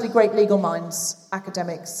obviously mostly great legal minds,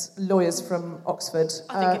 academics, lawyers from Oxford.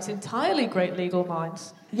 I think it's entirely great legal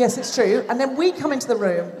minds. Yes, it's true. And then we come into the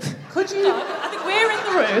room. Could you... No, I think we're in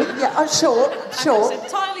the room. Yeah, sure. It's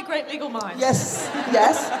entirely great legal minds. Yes.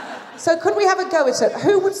 So could we have a go at it?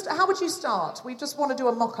 How would you start? We just want to do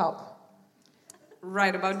a mock-up.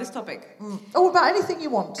 Right, about this topic. Oh, about anything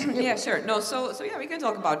you want. Yeah, sure. No, so yeah, we can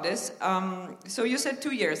talk about this. So you said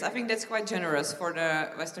 2 years. I think that's quite generous for the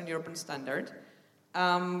Western European standard.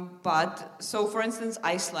 But, so for instance,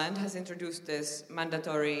 Iceland has introduced this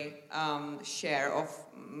mandatory share of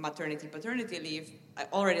maternity-paternity leave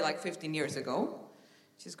already like 15 years ago,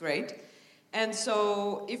 which is great. And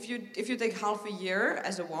so if you take half a year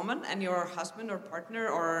as a woman and your husband or partner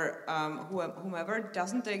or whomever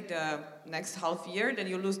doesn't take the next half year, then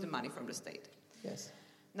you lose the money from the state. Yes.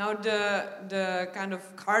 Now the kind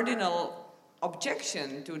of cardinal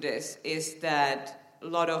objection to this is that a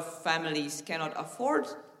lot of families cannot afford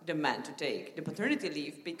the man to take the paternity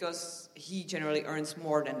leave because he generally earns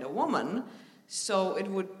more than the woman, so it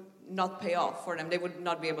would not pay off for them. They would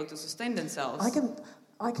not be able to sustain themselves.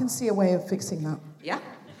 I can see a way of fixing that. Yeah?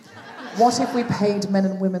 What if we paid men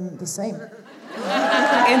and women the same?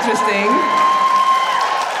 Interesting.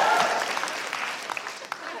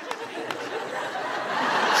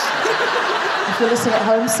 If you're listening at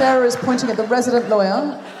home, Sarah is pointing at the resident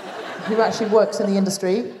lawyer who actually works in the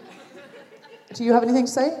industry. Do you have anything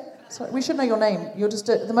to say? Sorry, we should know your name. You're just,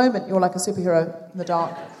 at the moment, you're like a superhero in the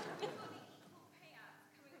dark.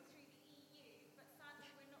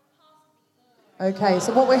 Okay,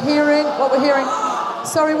 so what we're hearing.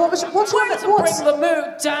 Sorry, what's your name? Bring the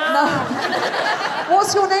mood down. No.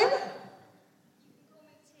 What's your name?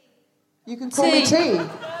 You can call me T.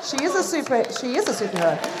 She is a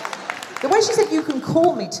superhero. The way she said "you can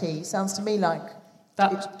call me T" sounds to me like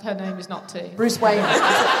her name is not T. Bruce Wayne.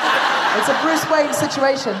 It's a Bruce Wayne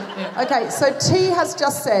situation. Yeah. Okay, so T has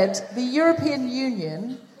just said the European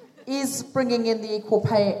Union is bringing in the Equal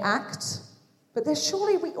Pay Act. But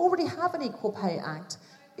surely we already have an Equal Pay Act.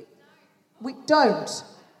 We don't.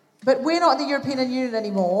 But we're not in the European Union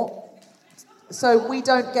anymore, so we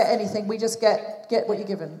don't get anything. We just get what you're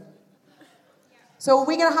given. So are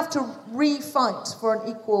we going to have to re-fight for an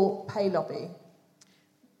equal pay lobby?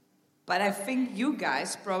 But I think you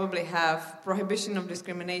guys probably have prohibition of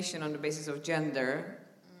discrimination on the basis of gender,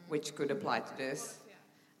 which could apply to this.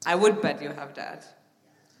 I would bet you have that.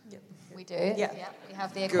 We do. Yeah. We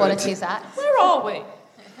have the Equalities Act. Where are we?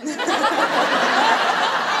 We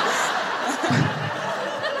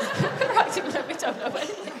don't know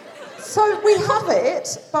anything. So we have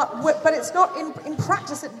it, but it's not in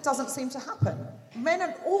practice. It doesn't seem to happen. Men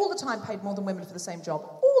are all the time paid more than women for the same job.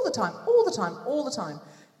 All the time, all the time, all the time.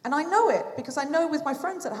 And I know it because I know with my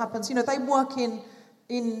friends it happens. You know, they work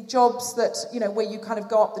in jobs that, you know, where you kind of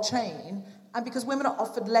go up the chain. And because women are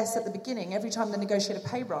offered less at the beginning, every time they negotiate a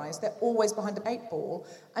pay rise, they're always behind the 8 ball.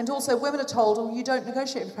 And also women are told, oh, you don't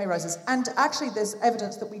negotiate for pay rises. And actually there's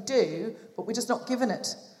evidence that we do, but we're just not given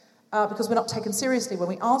it because we're not taken seriously when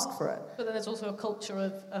we ask for it. But then there's also a culture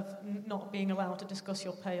of not being allowed to discuss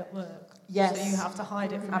your pay at work. Yes. So you have to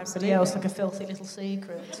hide it from Absolutely. everybody else like a filthy little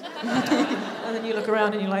secret. And then you look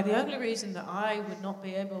around and you're like, the only reason that I would not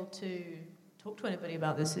be able to talk to anybody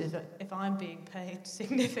about this is if I'm being paid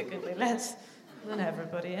significantly less than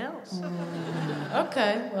everybody else.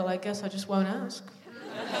 Okay, well, I guess I just won't ask.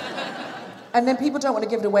 And then people don't want to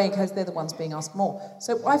give it away in case they're the ones being asked more.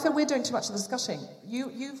 So I feel we're doing too much of the discussing.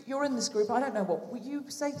 You're in this group. I don't know what. Will you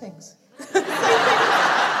say things?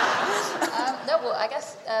 No, well, I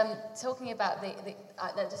guess talking about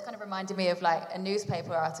that just kind of reminded me of like a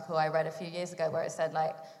newspaper article I read a few years ago where it said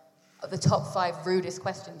like the top 5 rudest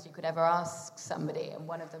questions you could ever ask somebody, and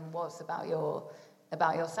one of them was about your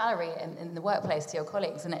salary in the workplace to your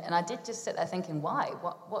colleagues, and I did just sit there thinking, why?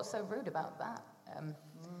 What's so rude about that?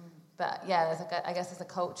 But yeah, I guess there's a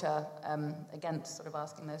culture against sort of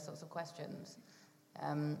asking those sorts of questions.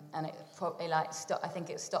 And it probably I think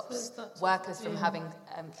it stops workers from having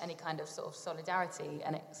any kind of sort of solidarity,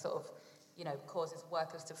 and it sort of, you know, causes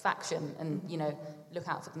workers to faction and, you know, look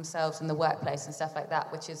out for themselves in the workplace and stuff like that,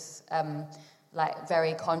 which is like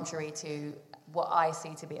very contrary to what I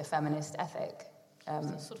see to be a feminist ethic.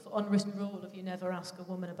 It's a sort of unwritten rule of you never ask a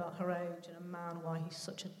woman about her age and a man why he's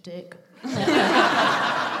such a dick. You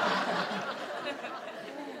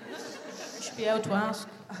should be able to ask.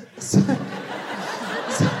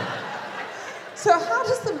 So how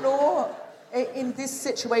does the law, in this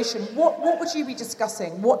situation, what would you be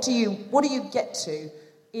discussing? What do you get to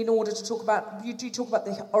in order to talk about? Do you talk about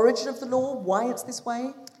the origin of the law, why it's this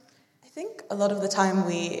way? I think a lot of the time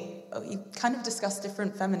we kind of discuss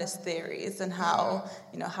different feminist theories and how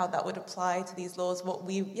that would apply to these laws, what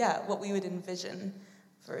we would envision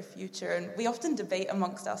for a future, and we often debate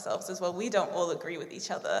amongst ourselves as well. We don't all agree with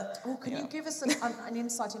each other. Oh, can you give us an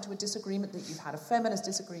insight into a disagreement that you've had, a feminist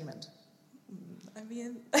disagreement? I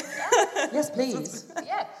mean, yes, please.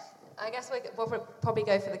 Yeah, I guess we'll probably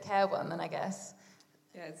go for the care one then, I guess.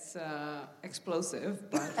 Yeah, it's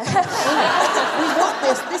explosive, but... We want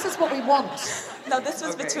this. This is what we want. No, this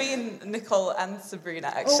was between Nicole and Sabrina,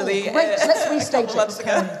 actually. Oh, great. Let's restage it.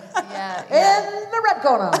 In the red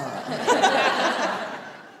corner.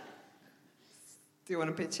 Do you want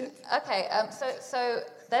to pitch it? Okay, so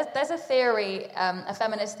there's a theory, a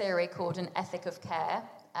feminist theory called an ethic of care,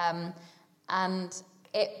 and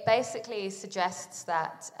it basically suggests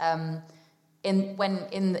that in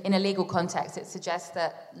a legal context, it suggests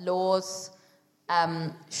that laws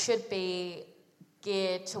should be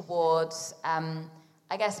geared towards,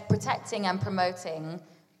 I guess, protecting and promoting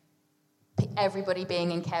everybody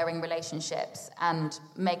being in caring relationships and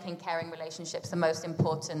making caring relationships the most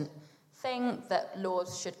important thing that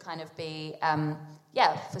laws should kind of be,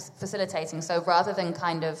 facilitating. So rather than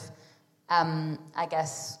kind of, I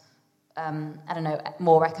guess,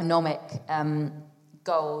 more economic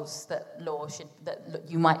goals that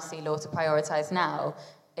you might see law to prioritise now,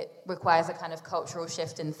 it requires a kind of cultural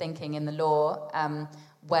shift in thinking in the law,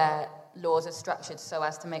 where laws are structured so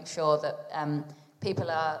as to make sure that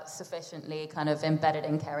people are sufficiently kind of embedded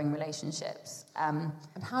in caring relationships. And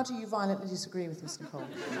how do you violently disagree with this, Nicole?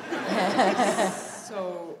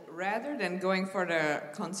 So rather than going for the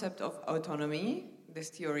concept of autonomy, this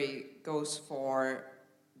theory goes for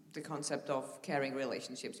the concept of caring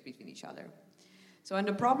relationships between each other. So, and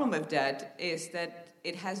the problem with that is that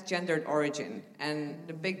it has gendered origin, and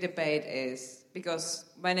the big debate is, because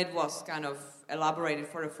when it was kind of elaborated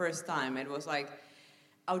for the first time, it was like,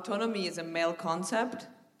 autonomy is a male concept,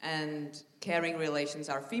 and caring relations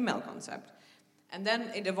are a female concept. And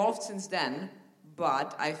then it evolved since then,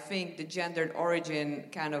 but I think the gendered origin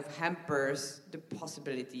kind of hampers the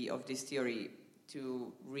possibility of this theory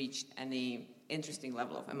to reach any interesting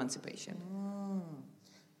level of emancipation.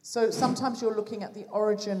 So sometimes you're looking at the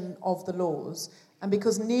origin of the laws, and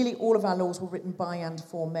because nearly all of our laws were written by and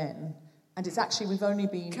for men, and it's actually, we've only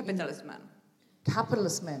been... Capitalist men.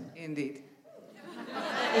 Capitalist men. Indeed.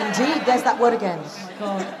 Indeed, there's that word again. Oh my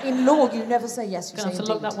God. In law, you never say yes, you say indeed. Have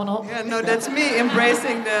to look that one up. Yeah, no, that's me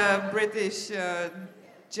embracing the British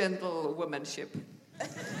gentlewomanship.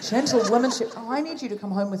 Gentlewomanship. Oh, I need you to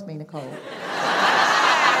come home with me, Nicole.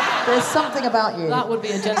 There's something about you. That would be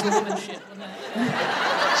a gentlewomanship, wouldn't it?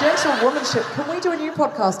 Gentlewomanship. Can we do a new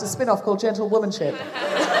podcast, a spin-off called Gentlewomanship?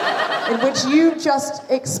 in which you just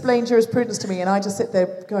explain jurisprudence to me and I just sit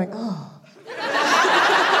there going, oh,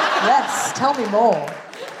 yes, tell me more.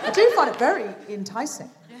 I do find it very enticing.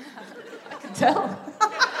 Yeah, I can tell.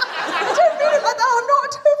 I don't mean it like that. I'm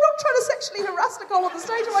not trying to sexually harass Nicole on the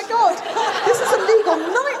stage. Oh my God, this is a legal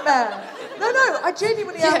nightmare. No, I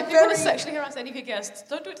genuinely am if you want to sexually harass any of your guests,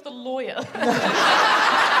 don't do it to the lawyer.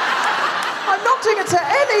 I'm not doing it to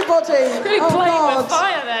anybody. You're really playing with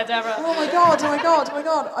fire there, Deborah. Oh my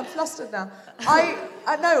God. I'm flustered now.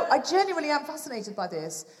 I genuinely am fascinated by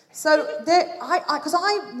this. So, because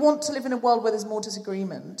I want to live in a world where there's more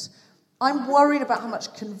disagreement, I'm worried about how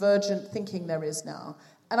much convergent thinking there is now.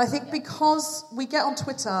 And I think because we get on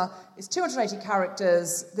Twitter, it's 280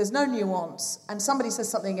 characters, there's no nuance, and somebody says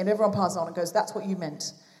something and everyone passes on and goes, that's what you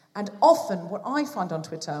meant. And often what I find on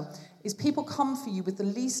Twitter is people come for you with the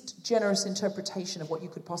least generous interpretation of what you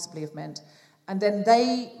could possibly have meant. And then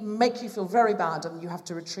they make you feel very bad and you have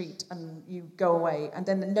to retreat and you go away. And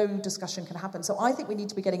then no discussion can happen. So I think we need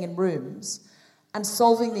to be getting in rooms and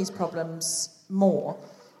solving these problems more.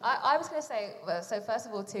 I was going to say, so first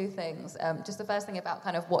of all, two things. Just the first thing about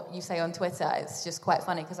kind of what you say on Twitter, it's just quite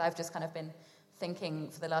funny because I've just kind of been thinking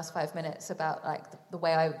for the last 5 minutes about like the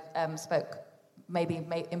way I spoke, maybe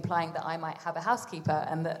implying that I might have a housekeeper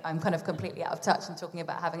and that I'm kind of completely out of touch and talking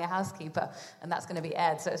about having a housekeeper, and that's going to be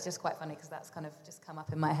aired. So it's just quite funny because that's kind of just come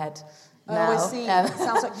up in my head now. Oh, I see. It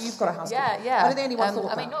sounds like you've got a housekeeper. Yeah. I don't think anyone thought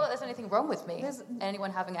that. I mean, not that there's anything wrong with me, anyone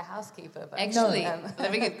having a housekeeper. But actually,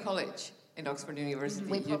 living at college in Oxford University,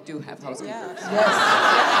 you do have housekeepers. Yeah. Yes.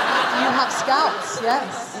 You have scouts,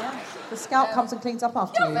 yes. Yeah. The scout comes and cleans up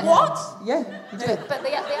after you. What? Yeah, you do. But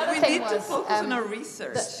the other we thing need was... to focus on our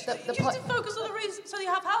research. You need to focus on the research so you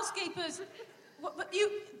have housekeepers. What are you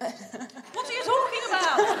talking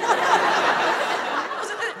about?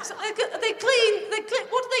 They clean.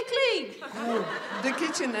 What do they clean? Oh, the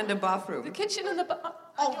kitchen and the bathroom. The kitchen and the bathroom.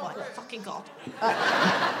 Oh my fucking God. So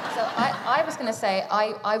I was going to say,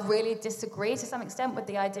 I really disagree to some extent with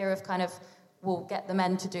the idea of kind of, we'll get the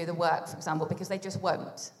men to do the work, for example, because they just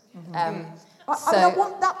won't. I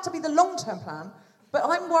want that to be the long-term plan, but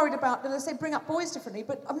I'm worried about, let's say, bring up boys differently,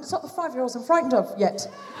 but it's not the 5-year-olds I'm frightened of yet.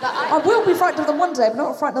 I will be frightened of them one day, but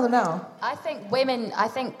not frightened of them now. I think,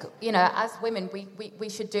 as women, we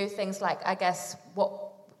should do things like, I guess,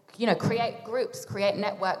 create groups, create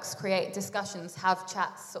networks, create discussions, have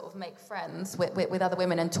chats, sort of make friends with other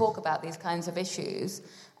women and talk about these kinds of issues.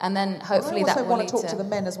 And then hopefully that will lead to... I also want to talk to the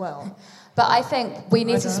men as well. But I think we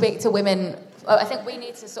need to speak to women... I think we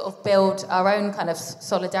need to sort of build our own kind of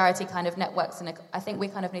solidarity kind of networks. And I think we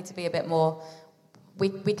kind of need to be a bit more... We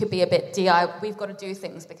could be a bit DIY. We've got to do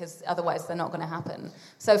things because otherwise they're not going to happen.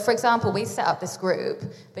 So, for example, we set up this group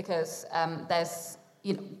because there's...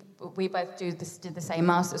 we both did the same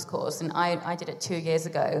master's course, and I did it 2 years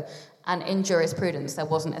ago. And in jurisprudence, there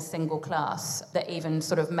wasn't a single class that even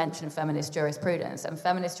sort of mentioned feminist jurisprudence. And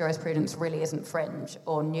feminist jurisprudence really isn't fringe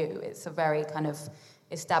or new. It's a very kind of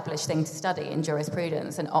established thing to study in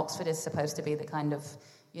jurisprudence. And Oxford is supposed to be the kind of,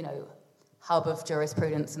 hub of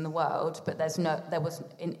jurisprudence in the world. But there was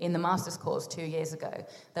in the master's course 2 years ago,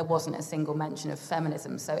 there wasn't a single mention of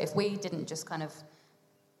feminism. So if we didn't just kind of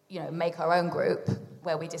make our own group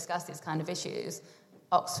where we discuss these kind of issues,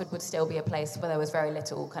 Oxford would still be a place where there was very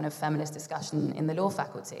little kind of feminist discussion in the law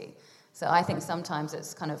faculty. So I think sometimes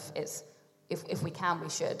if we can, we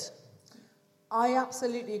should. I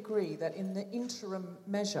absolutely agree that in the interim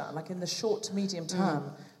measure, like in the short to medium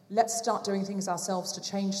term, let's start doing things ourselves to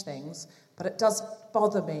change things. But it does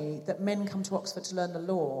bother me that men come to Oxford to learn the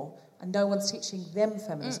law and no one's teaching them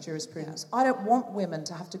feminist jurisprudence. I don't want women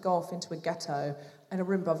to have to go off into a ghetto and a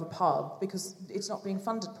room above a pub because it's not being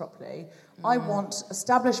funded properly. I want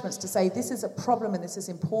establishments to say this is a problem and this is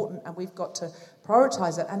important and we've got to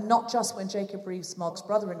prioritise it, and not just when Jacob Rees-Mogg's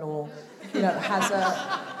brother-in-law,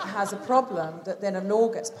 has a problem that then a law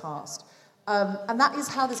gets passed. And that is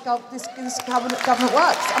how this government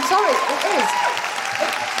works. I'm sorry, it is.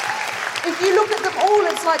 If you look at them all,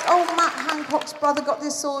 it's like, Matt Hancock's brother got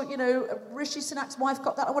this, or, Rishi Sunak's wife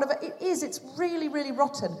got that, or whatever. It's really, really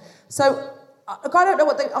rotten. So, I don't know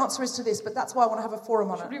what the answer is to this, but that's why I want to have a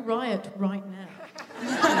forum on it. Should we riot right now?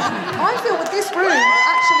 I feel with this room,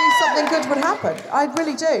 actually something good would happen. I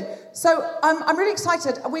really do. So, I'm really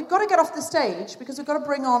excited. We've got to get off the stage, because we've got to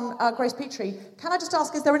bring on Grace Petrie. Can I just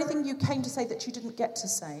ask, is there anything you came to say that you didn't get to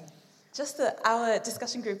say? Just that our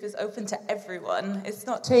discussion group is open to everyone. It's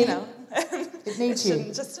not, it needs you. It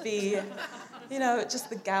shouldn't just be, just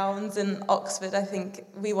the gowns in Oxford. I think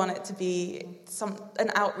we want it to be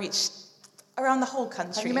an outreach around the whole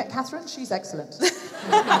country. Have you met Catherine? She's excellent.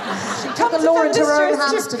 She took the law into her own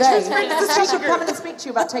hands today. She should come in and speak to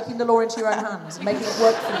you about taking the law into your own hands and making it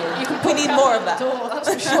work for you. We need more of that. That's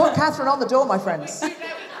for sure. Catherine on the door, my friends.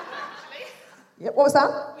 Yeah, what was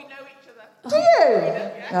that? We know each other. Do you?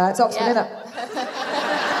 It's Oxford, isn't it?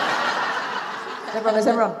 Everyone knows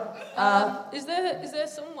everyone. Is there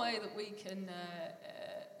some way that we can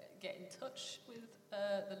get in touch with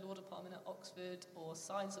the law department at Oxford or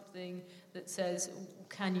sign something that says,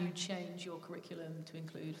 can you change your curriculum to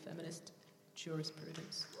include feminist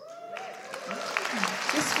jurisprudence?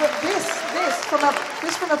 This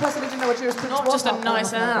from a person who didn't know what jurisprudence Not was. just a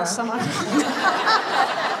nice ass.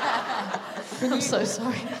 I'm so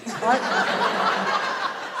sorry.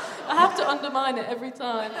 I have to undermine it every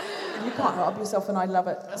time. You can't help yourself, and I love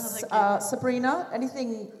it. Sabrina,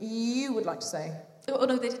 anything you would like to say? Oh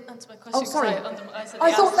no, they didn't answer my question. Oh, sorry.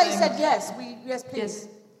 I thought they said yes. Yes, please.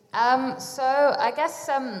 So I guess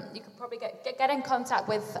you could probably get in contact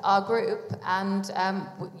with our group and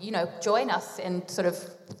join us in sort of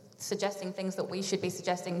suggesting things that we should be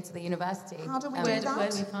suggesting to the university. How do we Where do that? Where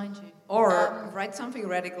do we find you? Or write something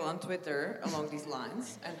radical on Twitter along these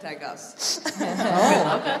lines and tag us.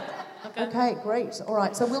 Okay, great. All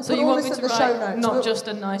right, so we'll So put you all want this me in to the show write notes. not just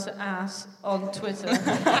a nice ass on Twitter?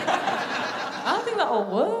 I don't think that'll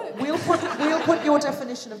work. We'll put your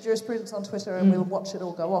definition of jurisprudence on Twitter and we'll watch it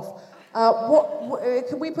all go off.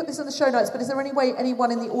 Can we put this in the show notes? But is there any way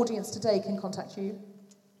anyone in the audience today can contact you?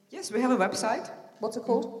 Yes, we have a website. What's it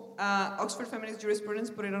called? Oxford Feminist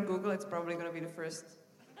Jurisprudence. Put it on Google. It's probably going to be the first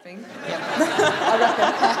thing. I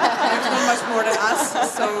reckon. There's not much more than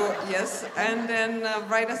us, so yes. And then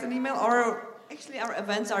write us an email. Or actually, our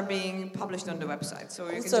events are being published on the website, so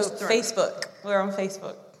you can just Facebook. We're on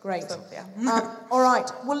Facebook. Great. So, yeah. All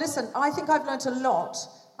right. Well, listen, I think I've learnt a lot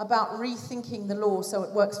about rethinking the law so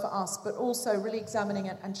it works for us, but also really examining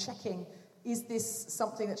it and checking, is this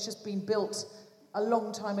something that's just been built a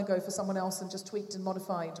long time ago for someone else and just tweaked and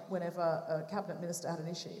modified whenever a cabinet minister had an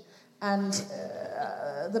issue. And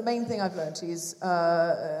the main thing I've learned is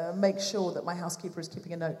make sure that my housekeeper is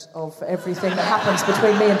keeping a note of everything that happens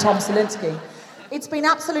between me and Tom Selinsky. It's been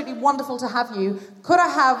absolutely wonderful to have you. Could I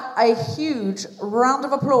have a huge round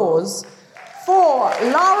of applause for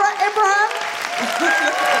Lara Ibrahim,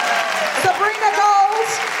 Sabrina Gold,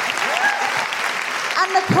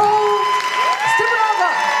 and Nicole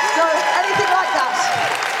Stipanova? No, anything like that.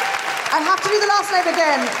 I have to do the last name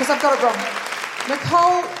again because I've got it wrong.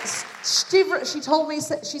 Nicole she told me,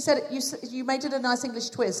 she said, you made it a nice English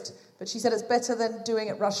twist, but she said it's better than doing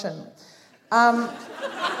it Russian.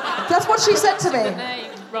 That's what she said to me. The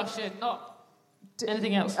name Russian, not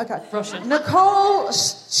anything else. Okay. Russian. Nicole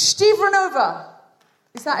Stipanova.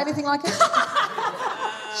 Is that anything like it?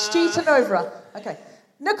 Stipanova. Okay.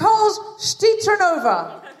 Nicole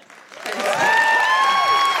Stipanova.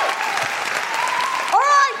 All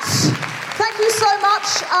right. Thank you so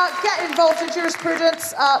much. Get involved in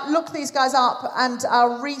jurisprudence. Look these guys up and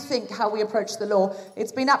rethink how we approach the law.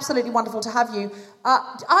 It's been absolutely wonderful to have you.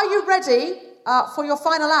 Are you ready for your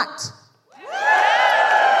final act?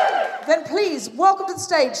 Then please, welcome to the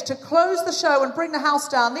stage to close the show and bring the house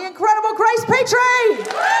down, the incredible Grace Petrie!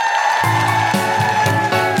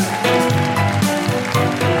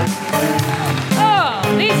 Oh,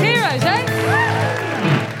 these heroes, eh?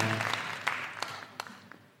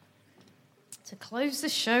 To close the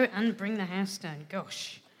show and bring the house down.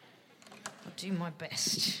 Gosh, I'll do my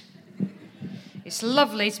best. It's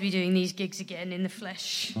lovely to be doing these gigs again in the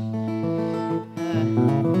flesh.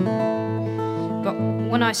 But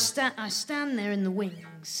when I stand there in the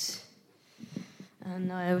wings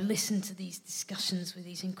and I listen to these discussions with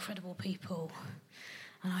these incredible people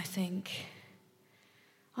and I think,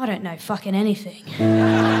 I don't know fucking anything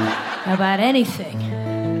about anything.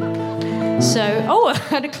 So, I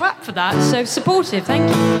had a clap for that. So supportive, thank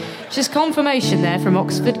you. Just confirmation there from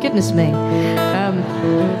Oxford, goodness me.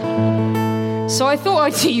 So I thought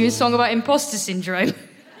I'd do you a song about imposter syndrome.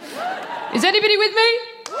 Is anybody with me?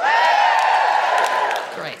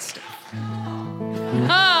 Great stuff.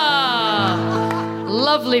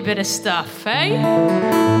 Lovely bit of stuff, eh?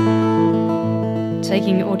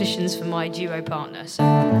 Taking auditions for my duo partner,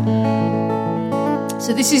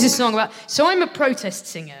 So this is a song about... So I'm a protest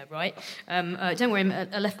singer, right? Don't worry, I'm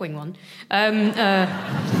a left-wing one. Can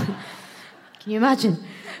you imagine?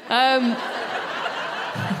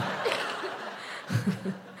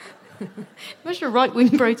 Imagine a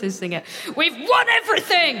right-wing protest singer. We've won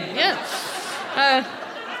everything! Yeah.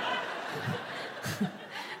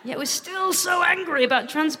 Yet we're still so angry about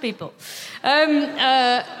trans people.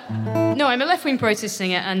 No, I'm a left-wing protest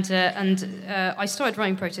singer, and I started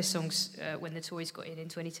writing protest songs when the Tories got in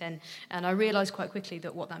 2010, and I realised quite quickly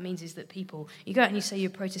that what that means is that you go out and you say you're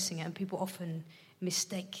a protest singer, and people often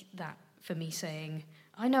mistake that for me saying,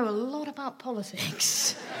 I know a lot about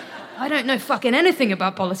politics. I don't know fucking anything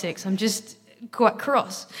about politics. I'm just quite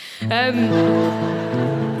cross.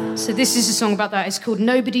 So this is a song about that. It's called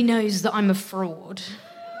Nobody Knows That I'm a Fraud.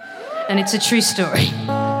 And it's a true story.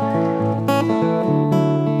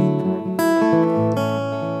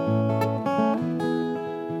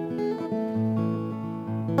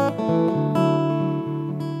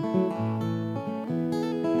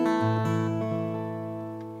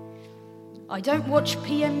 I don't watch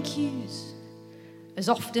PMQs as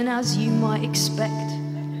often as you might expect.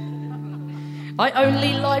 I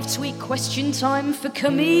only live tweet question time for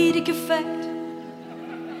comedic effect.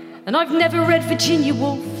 And I've never read Virginia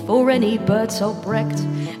Woolf or any Bertolt Brecht,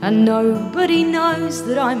 and nobody knows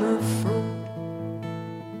that I'm a fraud.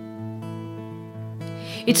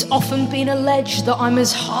 It's often been alleged that I'm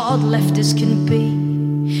as hard left as can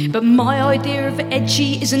be, but my idea of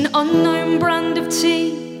edgy is an unknown brand of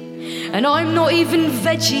tea. And I'm not even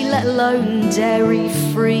veggie, let alone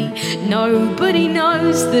dairy-free. Nobody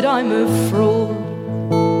knows that I'm a fraud.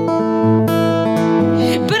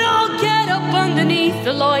 But I'll get up underneath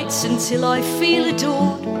the lights until I feel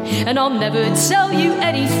adored, and I'll never tell you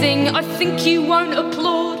anything I think you won't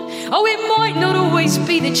applaud. Oh, it might not always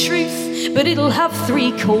be the truth, but it'll have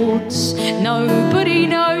 3 chords. Nobody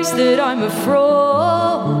knows that I'm a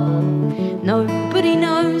fraud. Nobody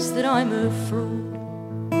knows that I'm a fraud.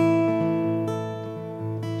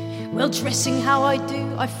 Well, dressing how I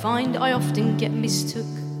do, I find I often get mistook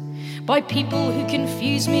by people who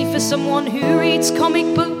confuse me for someone who reads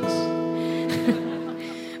comic books.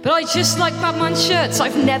 But I just like Batman shirts,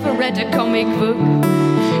 I've never read a comic book.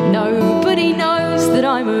 Nobody knows that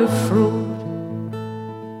I'm a fraud.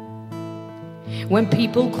 When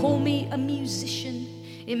people call me a musician,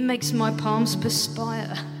 it makes my palms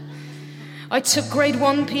perspire. I took grade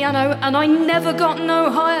 1 piano and I never got no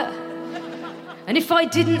higher. And if I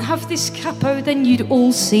didn't have this capo, then you'd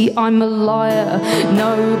all see I'm a liar.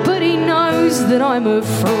 Nobody knows that I'm a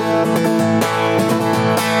fraud.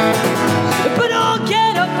 But I'll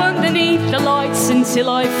get up underneath the lights until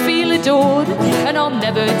I feel adored, and I'll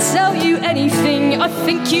never tell you anything I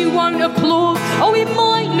think you won't applaud. Oh, it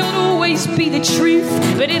might not always be the truth,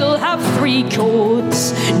 but it'll have 3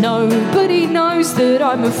 chords. Nobody knows that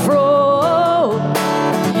I'm a fraud.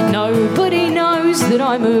 Nobody knows that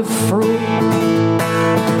I'm a fraud.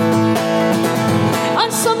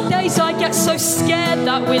 And some days I get so scared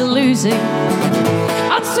that we're losing,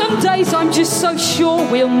 and some days I'm just so sure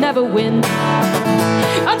we'll never win.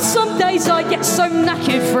 And some days I get so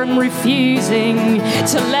knackered from refusing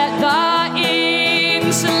to let that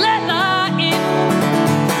in, to let that in.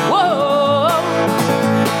 Whoa.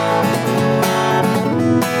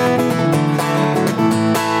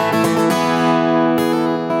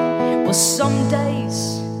 Well, some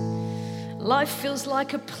days life feels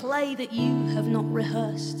like a play that you have not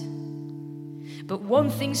rehearsed. But one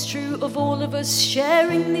thing's true of all of us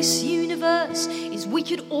sharing this universe, is we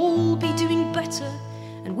could all be doing better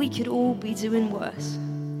and we could all be doing worse.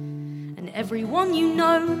 And everyone you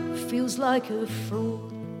know feels like a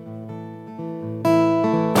fraud.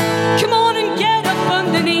 Come on and get up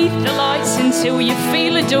underneath the lights until you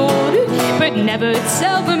feel adored, but never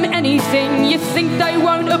tell them anything you think they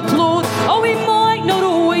won't applaud. Oh, it might not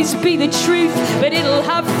always be the truth, but it'll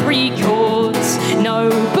have 3 chords.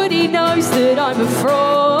 Nobody knows that I'm a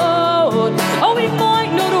fraud. Oh, it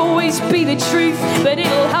might not always be the truth, but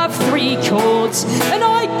it'll have 3 chords. And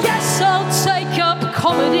I guess I'll take up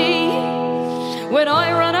comedy when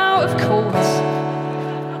I run out of chords,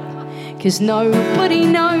 'cause nobody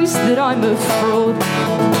knows that I'm a fraud.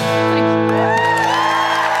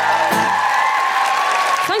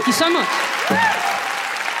 Thank you so much.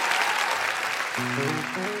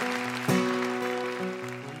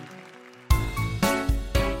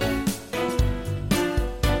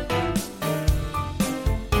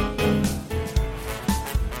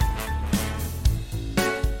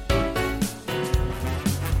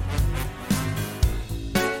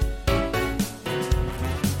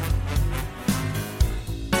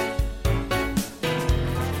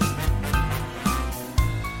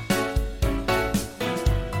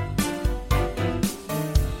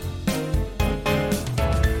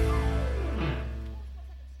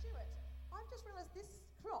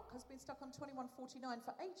 Stuck on 21:49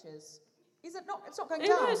 for ages. Is it not? It's not going down.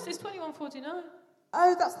 down. No, it's 21:49.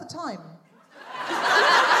 Oh, that's the time.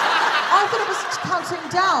 I thought it was counting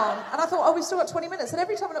down, and I thought, oh, we've still got 20 minutes. And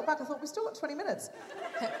every time I look back, I thought, we've still got 20 minutes.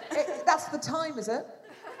 That's the time, is it?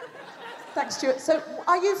 Thanks, Stuart. So,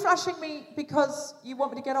 are you flashing me because you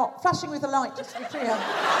want me to get off? Flashing with a light, just to be clear.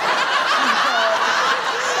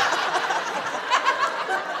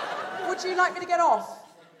 Would you like me to get off?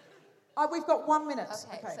 We've got 1 minute.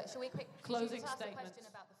 Okay. So shall we quick closing statement?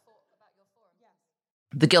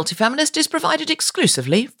 The Guilty Feminist is provided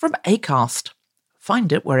exclusively from Acast.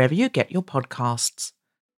 Find it wherever you get your podcasts.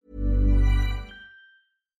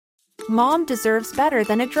 Mom deserves better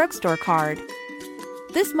than a drugstore card.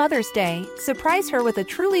 This Mother's Day, surprise her with a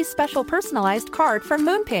truly special personalized card from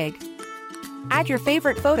Moonpig. Add your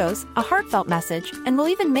favorite photos, a heartfelt message, and we'll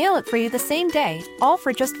even mail it for you the same day, all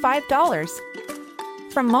for just $5.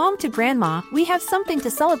 From mom to grandma, we have something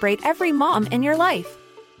to celebrate every mom in your life.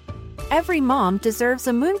 Every mom deserves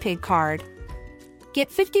a Moonpig card. Get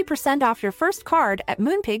 50% off your first card at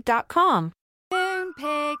moonpig.com.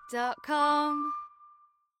 Moonpig.com.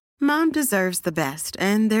 Mom deserves the best,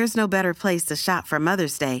 and there's no better place to shop for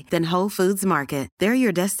Mother's Day than Whole Foods Market. They're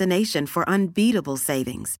your destination for unbeatable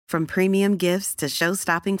savings, from premium gifts to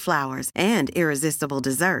show-stopping flowers and irresistible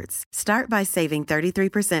desserts. Start by saving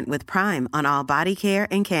 33% with Prime on all body care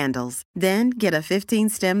and candles. Then get a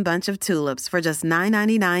 15-stem bunch of tulips for just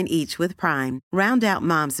 $9.99 each with Prime. Round out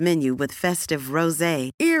Mom's menu with festive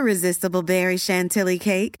rosé, irresistible berry chantilly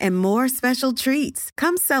cake, and more special treats.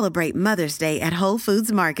 Come celebrate Mother's Day at Whole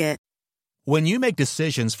Foods Market. When you make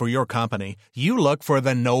decisions for your company, you look for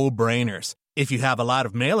the no-brainers. If you have a lot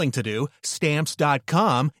of mailing to do,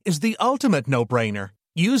 Stamps.com is the ultimate no-brainer.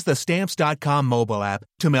 Use the Stamps.com mobile app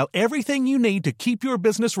to mail everything you need to keep your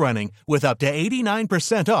business running with up to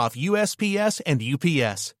 89% off USPS and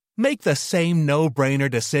UPS. Make the same no-brainer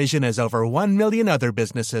decision as over 1 million other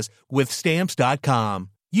businesses with Stamps.com.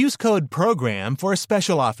 Use code PROGRAM for a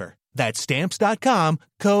special offer. That's Stamps.com,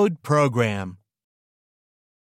 code PROGRAM.